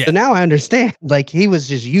 Yeah. So now I understand. Like he was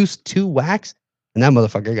just used to wax, and that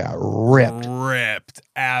motherfucker got ripped.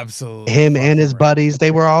 Absolutely. Him and his ripped. buddies,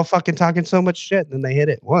 they were all fucking talking so much shit, and then they hit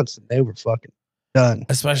it once, and they were fucking done.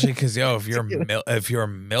 Especially because if you're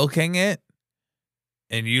milking it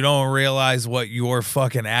and you don't realize what you're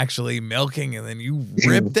fucking actually milking, and then you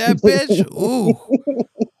rip that bitch, ooh.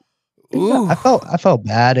 I felt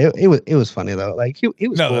bad. It was funny though. Like he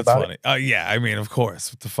was No, cool that's about funny. Oh yeah, I mean, of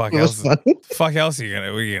course. What the fuck it. It was else? funny. The fuck else are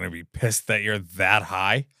you gonna be pissed that you're that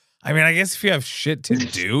high? I mean, I guess if you have shit to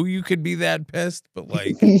do, you could be that pissed. But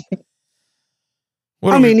like,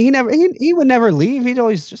 I mean, he would never leave. He'd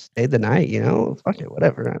always just stay the night. Fuck it,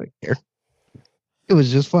 whatever. I don't care. It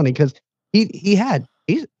was just funny because he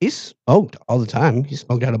smoked all the time. He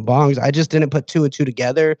smoked out of bongs. I just didn't put two and two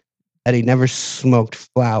together that he never smoked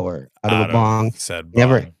flower out of a bong. Said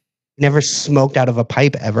bong. Never smoked out of a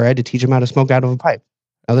pipe ever. I had to teach him how to smoke out of a pipe.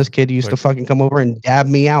 Now this kid used to fucking come over and dab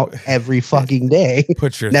me out every fucking day.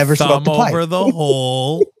 Put your Never thumb smoked a pipe. over the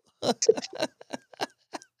hole.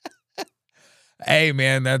 Hey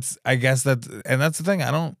man, that's the thing.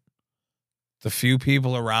 The few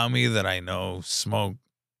people around me that I know don't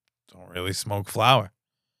really smoke flower.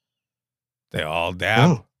 They all dab.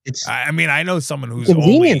 No, it's I mean, I know someone who's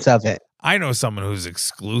convenience of it. I know someone who's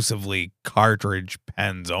exclusively cartridge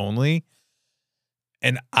pens only.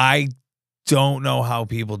 And I don't know how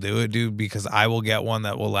people do it, dude, because I will get one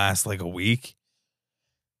that will last like a week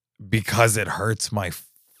because it hurts my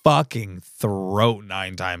fucking throat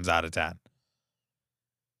 9 times out of 10.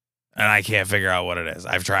 And I can't figure out what it is.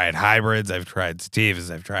 I've tried hybrids, I've tried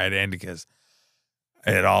sativas, I've tried indicas.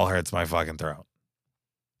 It all hurts my fucking throat.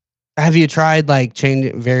 Have you tried like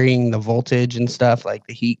varying the voltage and stuff, like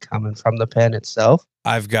the heat coming from the pen itself?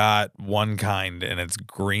 I've got one kind, and it's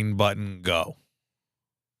green button go.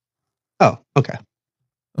 Oh, okay.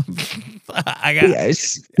 I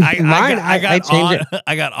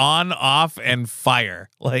got on, off, and fire.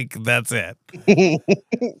 Like that's it.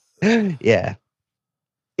 Yeah.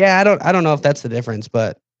 Yeah, I don't know if that's the difference,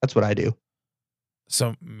 but that's what I do.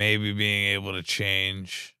 So maybe being able to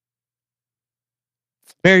change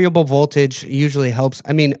variable voltage usually helps.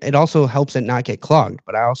 I mean, it also helps it not get clogged,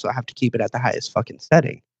 but I also have to keep it at the highest fucking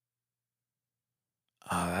setting.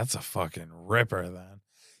 Oh, that's a fucking ripper then.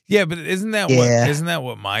 Yeah, but isn't that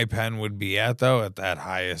what my pen would be at though, at that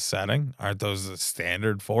highest setting? Aren't those the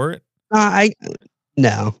standard for it?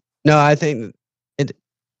 No, I think it.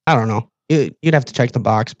 I don't know. You'd have to check the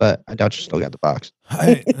box, but I doubt you still got the box.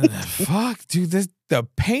 Fuck, dude, the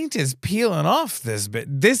paint is peeling off this bit.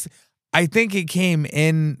 I think it came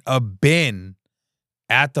in a bin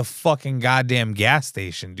at the fucking goddamn gas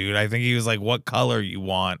station, dude. I think he was like, "What color you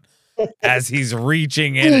want?" as he's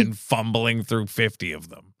reaching in and fumbling through 50 of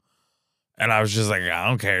them. And I was just like, I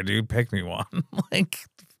don't care, dude. Pick me one. Like,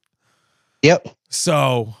 yep.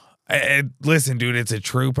 So, listen, dude, it's a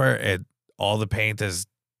trooper. All the paint is,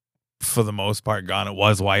 for the most part, gone. It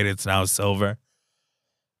was white. It's now silver.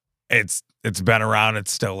 It's been around.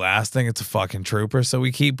 It's still lasting. It's a fucking trooper. So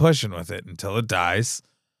we keep pushing with it until it dies.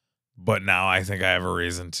 But now I think I have a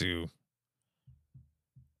reason to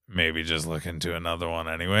maybe just look into another one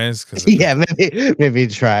anyways. Yeah, maybe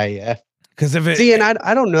try, yeah. Because if it... See, and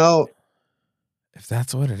I don't know. If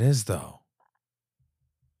that's what it is, though.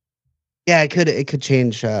 Yeah, it could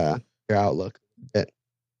change your outlook a bit.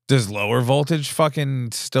 Does lower voltage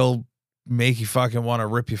fucking still make you fucking want to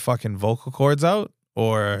rip your fucking vocal cords out?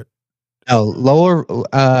 Or No,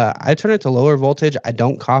 I turn it to lower voltage. I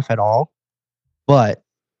don't cough at all, but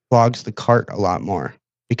clogs the cart a lot more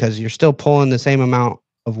because you're still pulling the same amount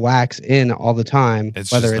of wax in all the time,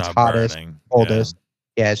 it's whether just it's not hottest, burning? coldest.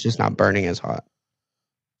 Yeah, it's just not burning as hot.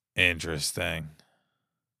 Interesting.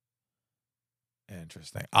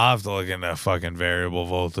 I'll have to look into a fucking variable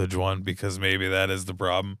voltage one because maybe that is the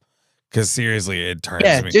problem. Because seriously, it turns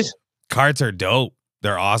me. Carts are dope.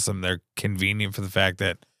 They're awesome. They're convenient for the fact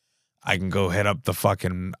that I can go hit up the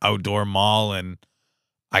fucking outdoor mall and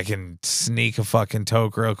I can sneak a fucking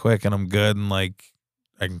toke real quick and I'm good and like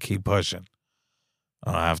I can keep pushing.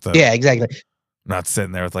 I don't have to. Yeah, exactly. I'm not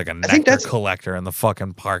sitting there with like a nectar collector in the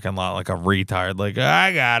fucking parking lot like a retard. Like,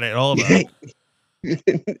 I got it. Hold on.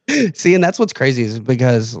 See, and that's what's crazy is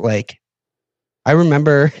because like I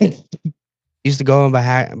remember used to go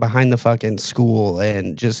behind the fucking school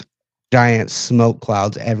and just giant smoke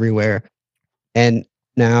clouds everywhere. And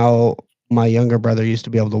now my younger brother used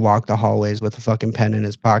to be able to walk the hallways with a fucking pen in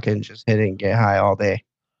his pocket and just hit it and get high all day.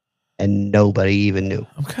 And nobody even knew.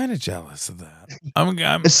 I'm kind of jealous of that. Am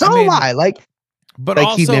I. But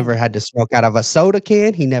also, he never had to smoke out of a soda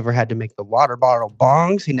can. He never had to make the water bottle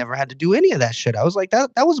bongs. He never had to do any of that shit. I was like,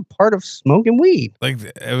 that was a part of smoking weed. Like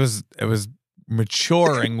it was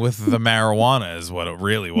maturing with the marijuana is what it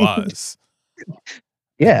really was.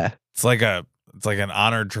 Yeah. It's like an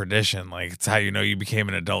honored tradition. Like it's how you know you became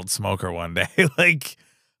an adult smoker one day. Like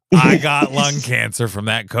I got lung cancer from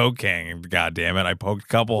that cocaine. God damn it. I poked a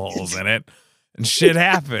couple holes in it and shit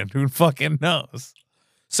happened. Who fucking knows?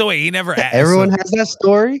 So wait, he never. Everyone has that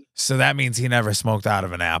story. So that means he never smoked out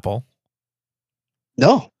of an apple.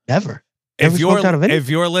 No, never. If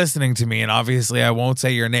you're listening to me, and obviously I won't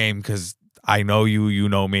say your name because I know you, you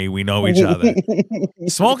know me, we know each other.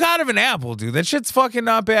 Smoke out of an apple, dude. That shit's fucking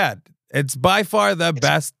not bad. It's by far the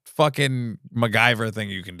best fucking MacGyver thing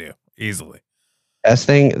you can do, easily.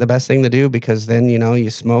 The best thing to do because then you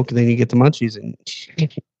smoke and then you get the munchies and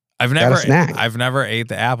I've never ate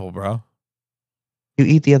the apple, bro. You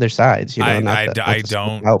eat the other sides, I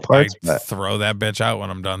don't. I throw that bitch out when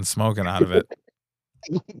I'm done smoking out of it.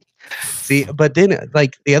 See, but then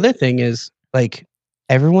like the other thing is like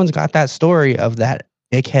everyone's got that story of that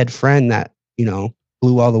dickhead friend that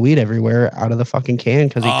blew all the weed everywhere out of the fucking can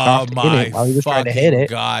because he coughed in it while he was trying to hit it.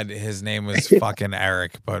 God, his name was fucking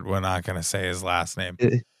Eric, but we're not gonna say his last name.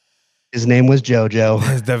 His name was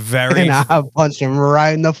JoJo. And I punched him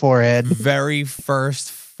right in the forehead. Very first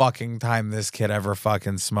fucking time this kid ever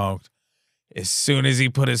fucking smoked. As soon as he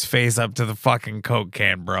put his face up to the fucking Coke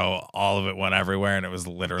can, bro, all of it went everywhere, and it was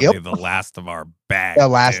literally the last of our bag. The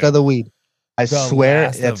last of the weed. I swear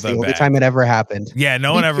that's the only time it ever happened. Yeah,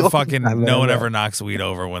 no one ever ever knocks weed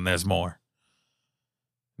over when there's more.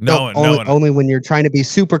 Only when you're trying to be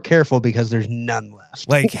super careful because there's none left.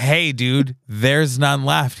 Like, hey, dude, there's none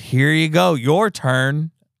left. Here you go. Your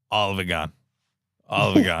turn. All of it gone.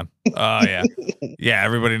 All of it gone. Oh, yeah. Yeah,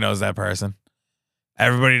 everybody knows that person.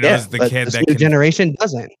 Everybody knows the kid that new generation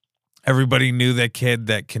doesn't. Everybody knew that kid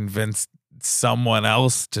that convinced someone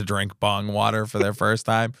else to drink bong water for their first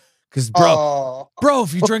time. Because, bro,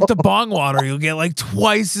 if you drink the bong water, you'll get like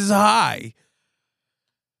twice as high.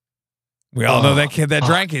 We all know that kid that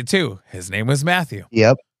drank it too. His name was Matthew.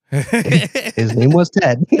 Yep. His name was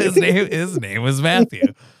Ted. His name was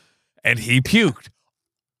Matthew. And he puked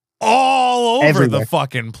all over everywhere. The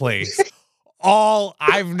fucking place.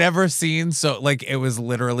 I've never seen like it was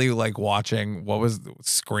literally like watching what was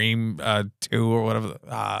Scream 2 or whatever.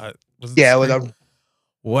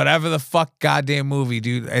 Whatever the fuck goddamn movie,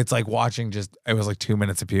 dude. It's like watching it was like 2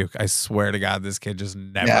 minutes of puke. I swear to God, this kid just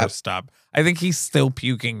never stopped. I think he's still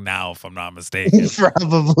puking now, if I'm not mistaken.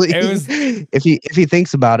 Probably. It was, if he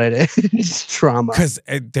thinks about it, it's trauma. Because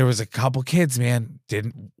there was a couple kids, man,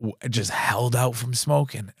 just held out from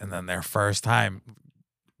smoking, and then their first time,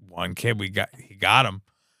 one kid he got him.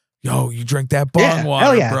 Yo, you drink that bong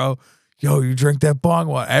water, bro. Yo, you drink that bong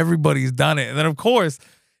water. Everybody's done it, and then of course.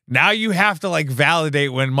 Now you have to like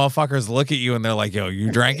validate when motherfuckers look at you and they're like, yo,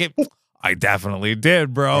 you drank it? I definitely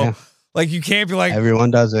did, bro. Yeah. Like you can't be like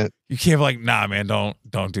everyone does it. You can't be like, nah, man, don't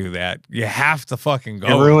do that. You have to fucking go.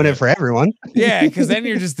 You ruin it for everyone. Yeah, because then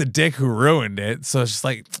you're just the dick who ruined it. So it's just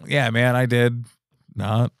like, yeah, man, I did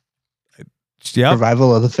not. Yep.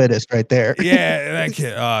 Survival of the fittest right there. Yeah, that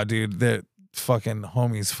kid. Oh, dude, that fucking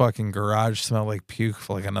homie's fucking garage smelled like puke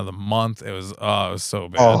for like another month. It was so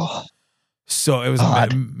bad. Oh. So it was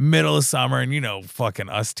middle of summer, and fucking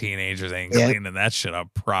us teenagers ain't cleaning that shit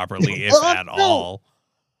up properly, if at all.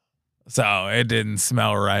 So it didn't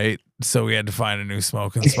smell right. So we had to find a new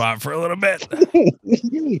smoking spot for a little bit.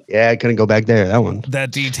 Yeah, I couldn't go back there. That one.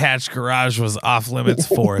 That detached garage was off limits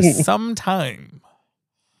for some time.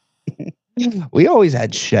 We always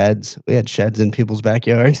had sheds. We had sheds in people's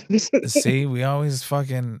backyards. See, we always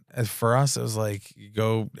fucking, for us, it was like, you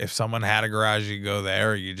go, if someone had a garage, you go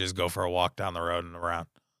there, or you just go for a walk down the road and around.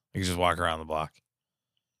 You just walk around the block.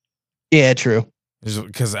 Yeah, true.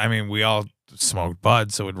 Because, I mean, we all smoked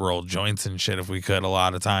bud, so we'd roll joints and shit if we could a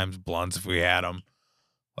lot of times, blunts if we had them.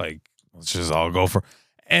 Like, let's just all go for,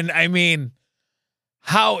 and I mean,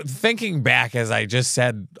 how, thinking back as I just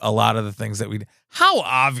said a lot of the things that we did, how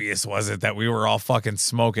obvious was it that we were all fucking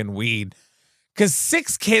smoking weed? Because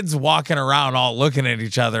 6 kids walking around all looking at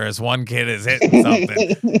each other as one kid is hitting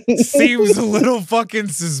something seems a little fucking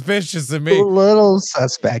suspicious to me. A little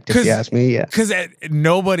suspect, if you ask me, yeah. Because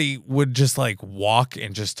nobody would just like walk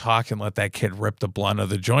and just talk and let that kid rip the blunt of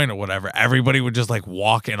the joint or whatever. Everybody would just like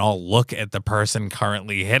walk and all look at the person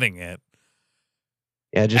currently hitting it.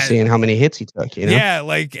 Yeah, just seeing how many hits he took, you know? Yeah,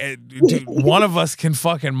 like, dude, one of us can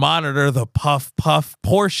fucking monitor the puff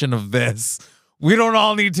portion of this. We don't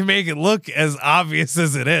all need to make it look as obvious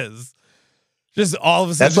as it is. Just all of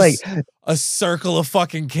a sudden, That's like a circle of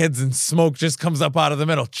fucking kids and smoke just comes up out of the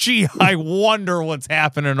middle. Gee, I wonder what's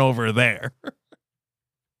happening over there.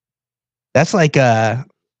 That's like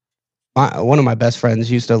one of my best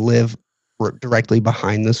friends used to live directly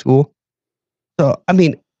behind the school. So, I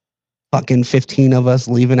mean, fucking 15 of us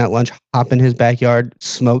leaving at lunch, hop in his backyard,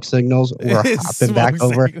 smoke signals, we're hopping back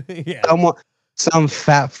over. Yeah. Some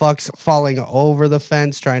fat fucks falling over the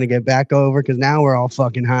fence trying to get back over because now we're all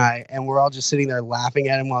fucking high and we're all just sitting there laughing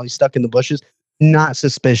at him while he's stuck in the bushes. Not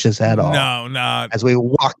suspicious at all. No, not. As we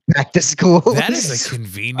walk back to school. That is a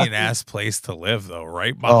convenient ass place to live, though,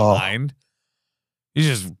 right behind. You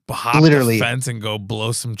just hop the fence and go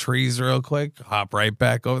blow some trees real quick, hop right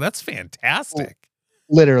back over. That's fantastic.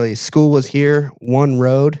 Literally, school was here, one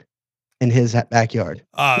road, in his backyard.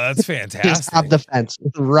 Oh, that's fantastic. Just hop the fence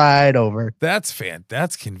right over. That's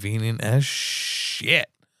convenient as shit.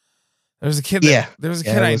 There was a kid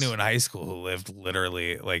I knew in high school who lived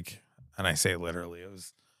literally, like, and I say literally, it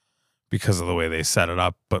was because of the way they set it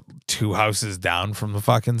up, but 2 houses down from the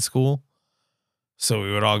fucking school. So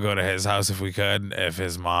we would all go to his house if we could, if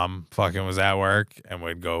his mom fucking was at work, and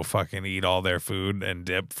we'd go fucking eat all their food and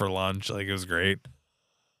dip for lunch. Like, it was great.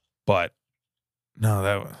 But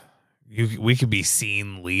no, we could be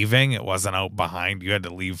seen leaving. It wasn't out behind. You had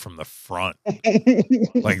to leave from the front.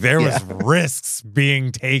 Like, there was risks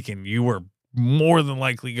being taken. You were more than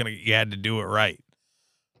likely you had to do it right.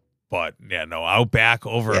 But yeah, no, out back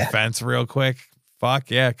over a fence real quick.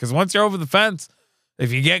 Fuck yeah. Because once you're over the fence,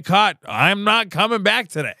 if you get caught, I'm not coming back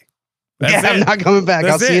today. I'm not coming back.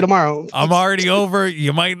 I'll see you tomorrow. I'm already over.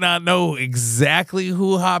 You might not know exactly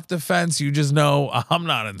who hopped the fence. You just know I'm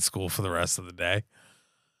not in school for the rest of the day.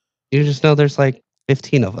 You just know there's like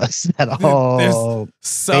 15 of us that all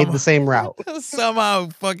made the same route. Somehow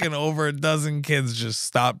fucking over a dozen kids just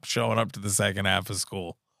stopped showing up to the second half of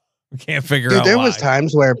school. We can't figure out there why. was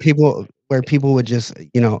times where people would just,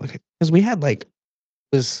 because we had like,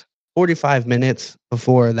 it was 45 minutes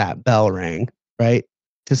before that bell rang, right?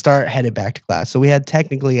 To start headed back to class. So we had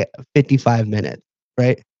technically 55 minutes,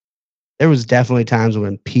 right? There was definitely times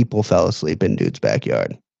when people fell asleep in dude's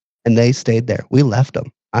backyard and they stayed there. We left them.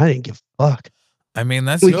 I didn't give a fuck. I mean,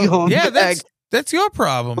 that's your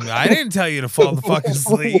problem. I didn't tell you to fall the fuck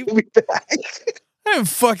asleep. I didn't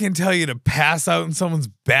fucking tell you to pass out in someone's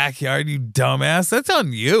backyard, you dumbass. That's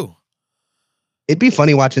on you. It'd be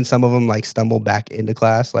funny watching some of them like stumble back into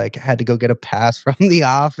class, like had to go get a pass from the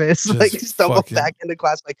office, just like stumble back into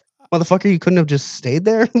class, like, motherfucker, you couldn't have just stayed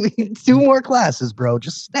there? 2 more classes, bro.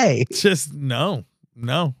 Just stay. Just no.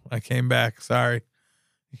 I came back. Sorry.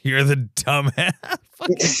 You're the dumbass.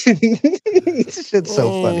 This shit's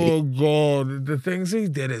so funny. Oh God, the things he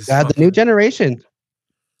did is the new generation.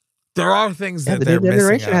 There are things that the they're new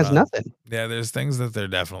generation missing out has on. nothing. Yeah, there's things that they're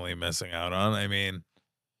definitely missing out on. I mean,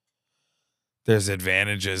 there's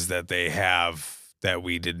advantages that they have that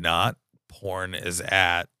we did not. Porn is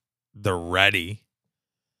at the ready.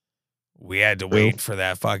 We had to wait for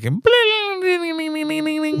that fucking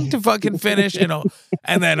to fucking finish,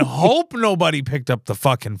 and then hope nobody picked up the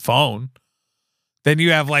fucking phone. Then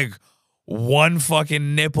you have like one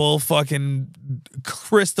fucking nipple fucking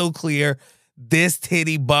crystal clear, this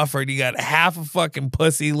titty buffered. You got half a fucking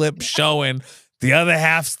pussy lip showing, the other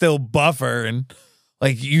half still buffer, and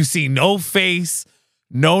like you see no face,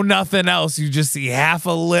 no nothing else. You just see half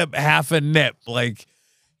a lip, half a nip. Like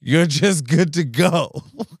you're just good to go.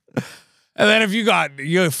 And then if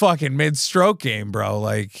you're fucking mid-stroke game, bro,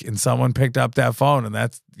 like, and someone picked up that phone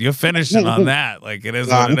and you're finishing on that. Like, it is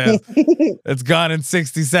what it is. It's gone in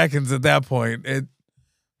 60 seconds at that point.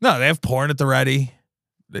 No, they have porn at the ready.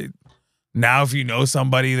 Now, if you know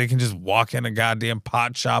somebody, they can just walk in a goddamn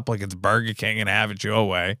pot shop like it's Burger King and have it your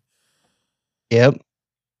way. Yep.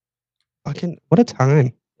 Fucking, what a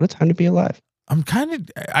time. What a time to be alive.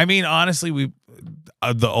 I mean, honestly,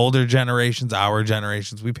 the older generations, our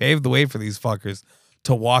generations, we paved the way for these fuckers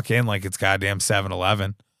to walk in like it's goddamn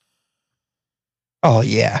 7-Eleven. Oh,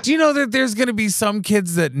 yeah. Do you know that there's going to be some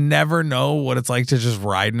kids that never know what it's like to just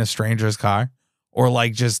ride in a stranger's car or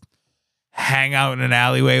like just hang out in an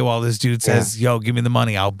alleyway while this dude says, yo, give me the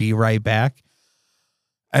money. I'll be right back.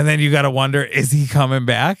 And then you got to wonder, is he coming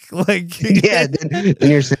back? Like, yeah. Then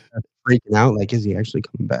you're freaking out. Like, is he actually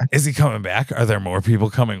coming back? Is he coming back? Are there more people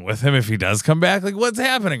coming with him if he does come back? Like, what's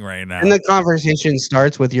happening right now? And the conversation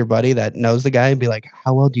starts with your buddy that knows the guy and be like,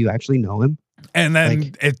 how well do you actually know him? And then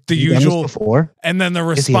like, it's the usual before. And then the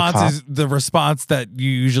response that you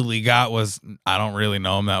usually got was, I don't really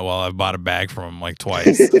know him that well. I've bought a bag from him like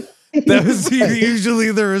twice. That was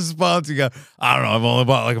usually the response you got. I don't know. I've only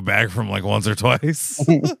bought like a bag from like once or twice.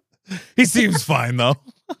 He seems fine though.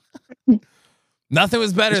 Nothing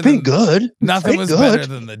was better Nothing was better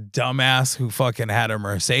than the dumbass who fucking had a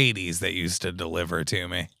Mercedes that used to deliver to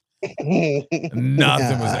me.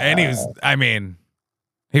 Nothing was, and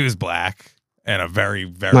he was black and a very,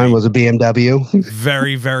 very. Mine was a BMW.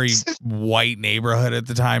 Very, very white neighborhood at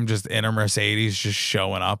the time, just in a Mercedes, just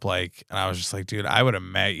showing up like, and I was just like, dude, I would have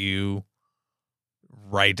met you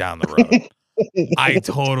right down the road. I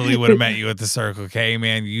totally would have met you at the Circle K,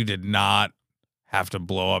 man. You did not have to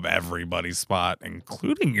blow up everybody's spot,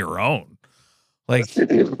 including your own. Like,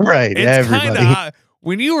 right. It's kind of,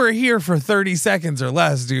 when you were here for 30 seconds or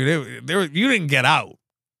less, dude, you didn't get out.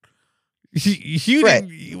 You right.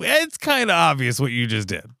 didn't. It's kind of obvious what you just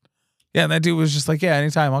did. Yeah, and that dude was just like, yeah,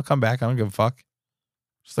 anytime, I'll come back. I don't give a fuck.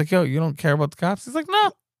 Just like, yo, you don't care about the cops? He's like,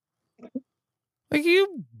 no. Like,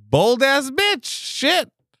 you bold ass bitch. Shit.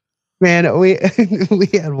 Man, we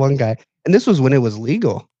had one guy, and this was when it was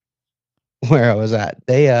legal where I was at.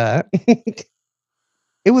 They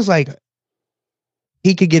it was like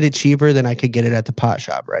he could get it cheaper than I could get it at the pot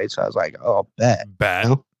shop, right? So I was like, oh, bet. You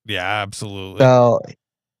know? Yeah, absolutely. So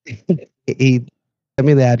he sent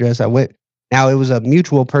me the address. I went. Now it was a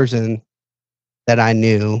mutual person that I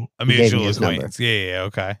knew. A mutual acquaintance. Yeah,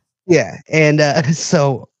 okay. Yeah, and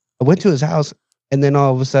so I went to his house, and then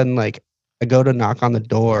all of a sudden, like, I go to knock on the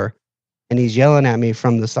door, and he's yelling at me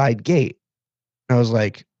from the side gate. And I was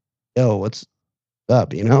like, yo, what's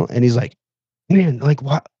up? You know? And he's like, man, like,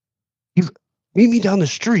 what? You meet me down the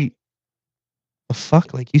street. The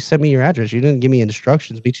fuck? Like, you sent me your address. You didn't give me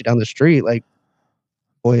instructions. Meet you down the street. Like,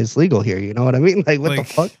 boy, it's legal here. You know what I mean? Like, what the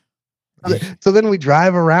fuck? So then we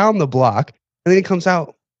drive around the block, and then he comes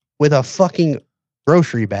out with a fucking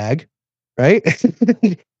grocery bag, right?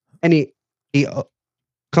 And he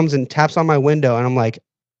comes and taps on my window, and I'm like,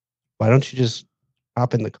 why don't you just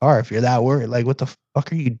hop in the car if you're that worried? Like, what the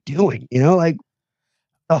fuck are you doing? You know, like,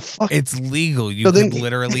 the fuck? It's legal. You can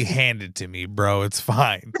literally hand it to me, bro. It's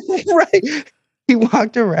fine. Right. He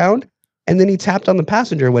walked around, and then he tapped on the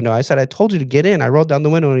passenger window. I said, I told you to get in. I rolled down the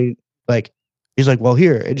window, and he's like, well,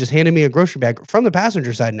 here. And just handed me a grocery bag from the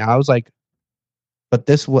passenger side. Now I was like, but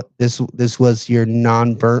this was your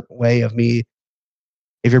non-burnt way of me.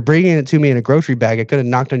 If you're bringing it to me in a grocery bag, I could have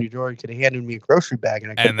knocked on your door. You could have handed me a grocery bag,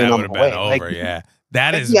 and I could have been on my way. Over. Yeah,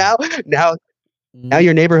 that is now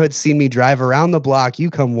your neighborhood's seen me drive around the block.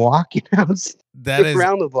 You come walking out. That is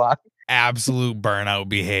around the block. Absolute burnout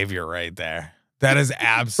behavior right there. That is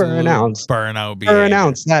absolute burnout behavior. Per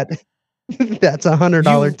ounce. That's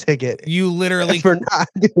 $100 ticket. You literally for not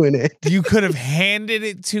doing it. You could have handed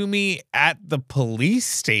it to me at the police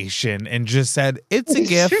station and just said, it's a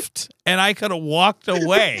gift. And I could have walked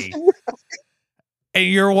away. And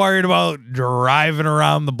you're worried about driving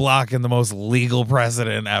around the block in the most legal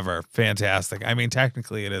precedent ever. Fantastic. I mean,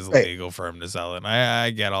 technically it is illegal for him to sell it.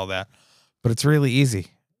 I get all that. But it's really easy.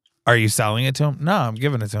 Are you selling it to him? No, I'm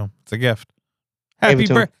giving it to him. It's a gift.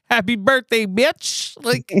 Happy birthday, bitch.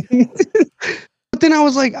 Like, but then I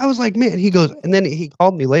was like, man, he goes, and then he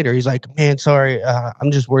called me later. He's like, man, sorry.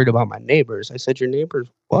 I'm just worried about my neighbors. I said, your neighbors,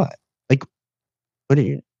 what? Like, what are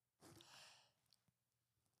you?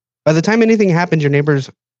 By the time anything happened, your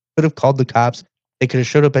neighbors could have called the cops. They could have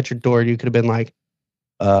showed up at your door. You could have been like,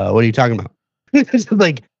 what are you talking about?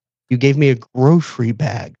 Like, you gave me a grocery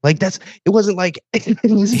bag. Like, it wasn't like, it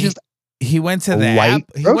was just. He went to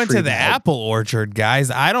the apple orchard,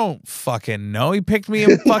 guys. I don't fucking know. He picked me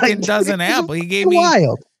a fucking dozen apples. He gave me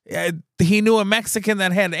wild. He knew a Mexican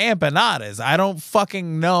that had empanadas. I don't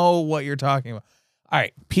fucking know what you're talking about. All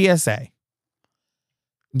right, PSA.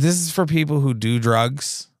 This is for people who do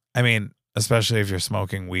drugs. I mean, especially if you're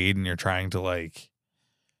smoking weed and you're trying to like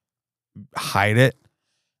hide it.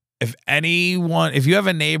 If you have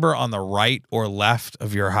a neighbor on the right or left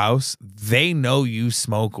of your house, they know you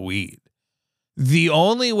smoke weed. The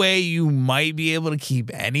only way you might be able to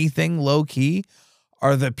keep anything low key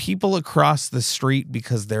are the people across the street,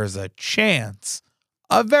 because there's a chance,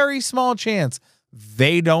 a very small chance,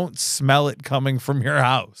 they don't smell it coming from your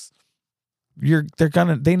house.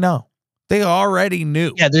 They know. They already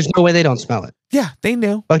knew. Yeah, there's no way they don't smell it. Yeah, they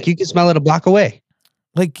knew. Like, you can smell it a block away.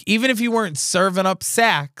 Like, even if you weren't serving up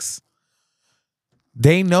sacks,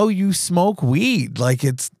 they know you smoke weed. Like,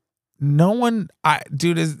 it's no one,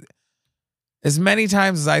 as many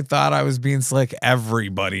times as I thought I was being slick,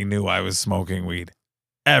 everybody knew I was smoking weed.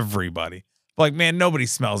 Everybody. Like, man, nobody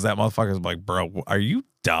smells that. Motherfucker's like, bro, are you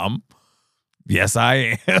dumb? Yes,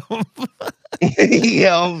 I am.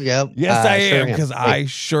 Yep. Yes, I am, because Hey. I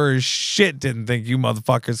sure as shit didn't think you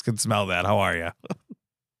motherfuckers could smell that. How are you?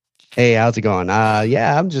 Hey, how's it going?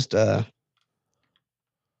 Yeah, I'm just getting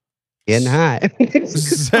high.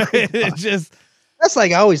 It just, That's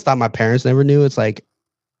like, I always thought my parents never knew. It's like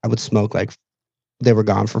I would smoke like they were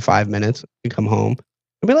gone for 5 minutes and come home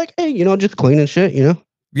and be like, hey, just cleaning shit,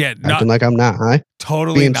 yeah, acting like I'm not high,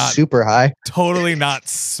 totally being not super high. totally not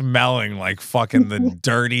smelling like fucking the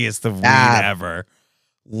dirtiest of weed ever.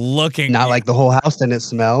 Looking Not like the whole house didn't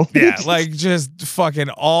smell. yeah, like just fucking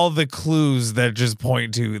all the clues that just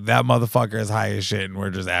point to that motherfucker is high as shit, and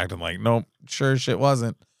we're just acting like, nope, sure as shit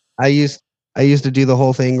wasn't. I used to do the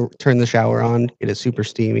whole thing, turn the shower on, get it super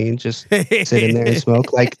steamy, and just sit in there and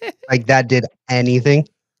smoke. Like that did anything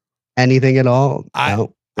at all.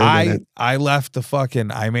 No, I left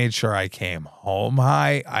I made sure I came home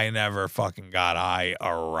high. I never fucking got high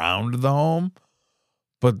around the home.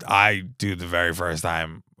 But the very first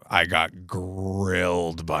time I got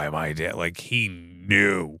grilled by my dad. Like, he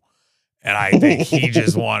knew. And I think he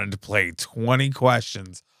just wanted to play 20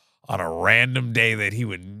 questions on a random day that he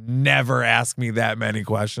would never ask me that many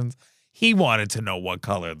questions. He wanted to know what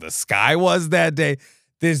color the sky was that day.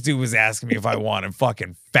 This dude was asking me if I wanted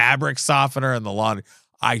fucking fabric softener in the laundry.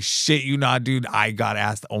 I shit you not, dude. I got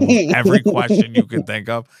asked almost every question you could think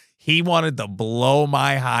of. He wanted to blow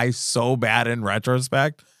my high so bad in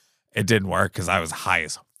retrospect. It didn't work because I was high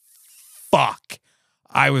as fuck.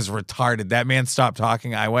 I was retarded. That man stopped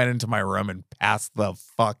talking. I went into my room and passed the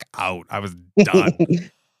fuck out. I was done.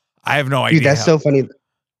 I have no idea. Dude, that's so funny.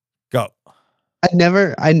 Go.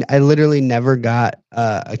 I literally never got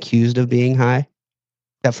accused of being high,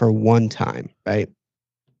 except for one time, right?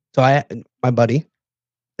 So my buddy,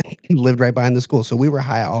 he lived right behind the school. So we were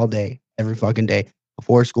high all day, every fucking day,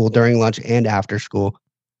 before school, during lunch, and after school.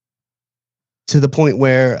 To the point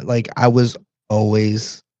where, like, I was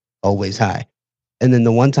always high. And then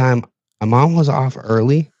the one time my mom was off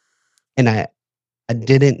early, and I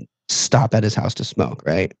didn't stop at his house to smoke,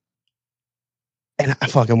 right? And I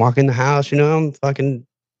fucking walk in the house, I'm fucking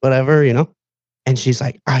whatever, and she's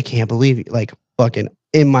like, I can't believe you, like, fucking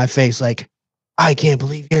in my face, like, I can't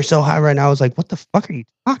believe you're so high right now. I was like, what the fuck are you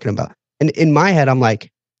talking about? And in my head, I'm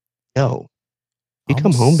like, yo, you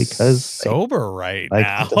come home because sober right like,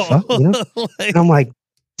 now. what the fuck, And I'm like,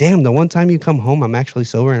 damn, the one time you come home, I'm actually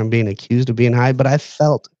sober and I'm being accused of being high. But I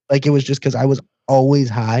felt like it was just because I was always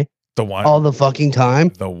high. All the fucking time.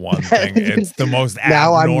 The one thing. It's the most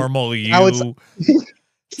now abnormal now it's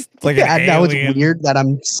like yeah, an now alien. it's weird that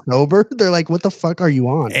I'm sober. They're like, what the fuck are you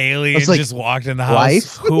on? Alien like, just walked in the house.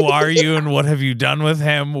 life? Who are you and what have you done with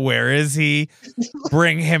him? Where is he?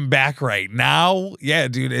 Bring him back right now. Yeah,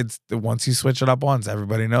 dude, it's once you switch it up once,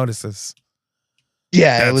 everybody notices.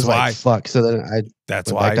 Yeah, That's it was why- like, fuck. So then I That's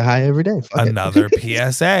went why back to high every day. Fuck it. another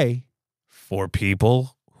PSA for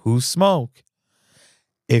people who smoke.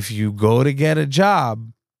 If you go to get a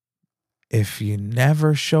job, if you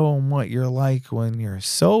never show them what you're like when you're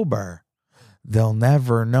sober, they'll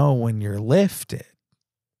never know when you're lifted.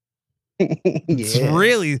 It's Yeah.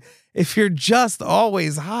 really, if you're just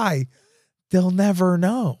always high, they'll never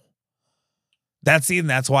know.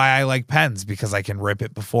 That's why I like pens, because I can rip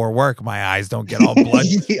it before work. My eyes don't get all blood.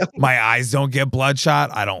 Yeah. My eyes don't get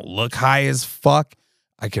bloodshot. I don't look high as fuck.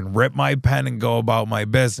 I can rip my pen and go about my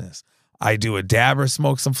business. I do a dab or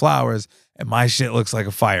smoke some flowers, and my shit looks like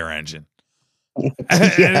a fire engine.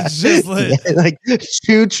 It's just like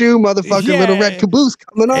choo choo, motherfucker, little red caboose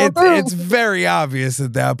coming on through. It's very obvious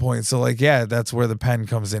at that point. So, like, yeah, that's where the pen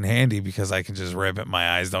comes in handy, because I can just rip it.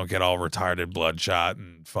 My eyes don't get all retarded, bloodshot,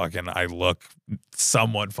 and fucking I look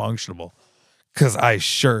somewhat functional. Because I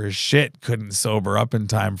sure as shit couldn't sober up in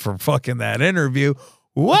time for fucking that interview.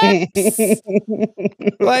 Whoops.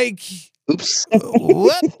 Like, Oops.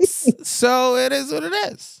 whoops. So it is what it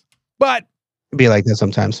is. But It'd be like that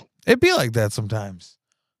sometimes. it'd be like that sometimes.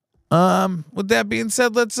 With that being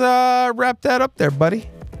said, let's wrap that up there, buddy.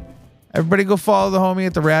 Everybody go follow the homie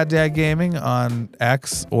at TheRadDad Gaming on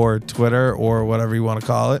X or Twitter or whatever you want to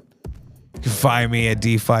call it. You can find me at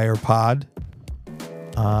DFire Pod.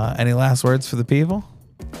 Any last words for the people?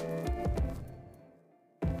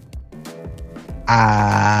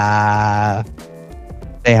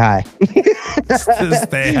 Say hi.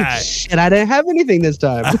 Stay high. Shit, I didn't have anything this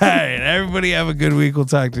time. All right, everybody have a good week. We'll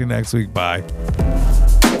talk to you next week. Bye.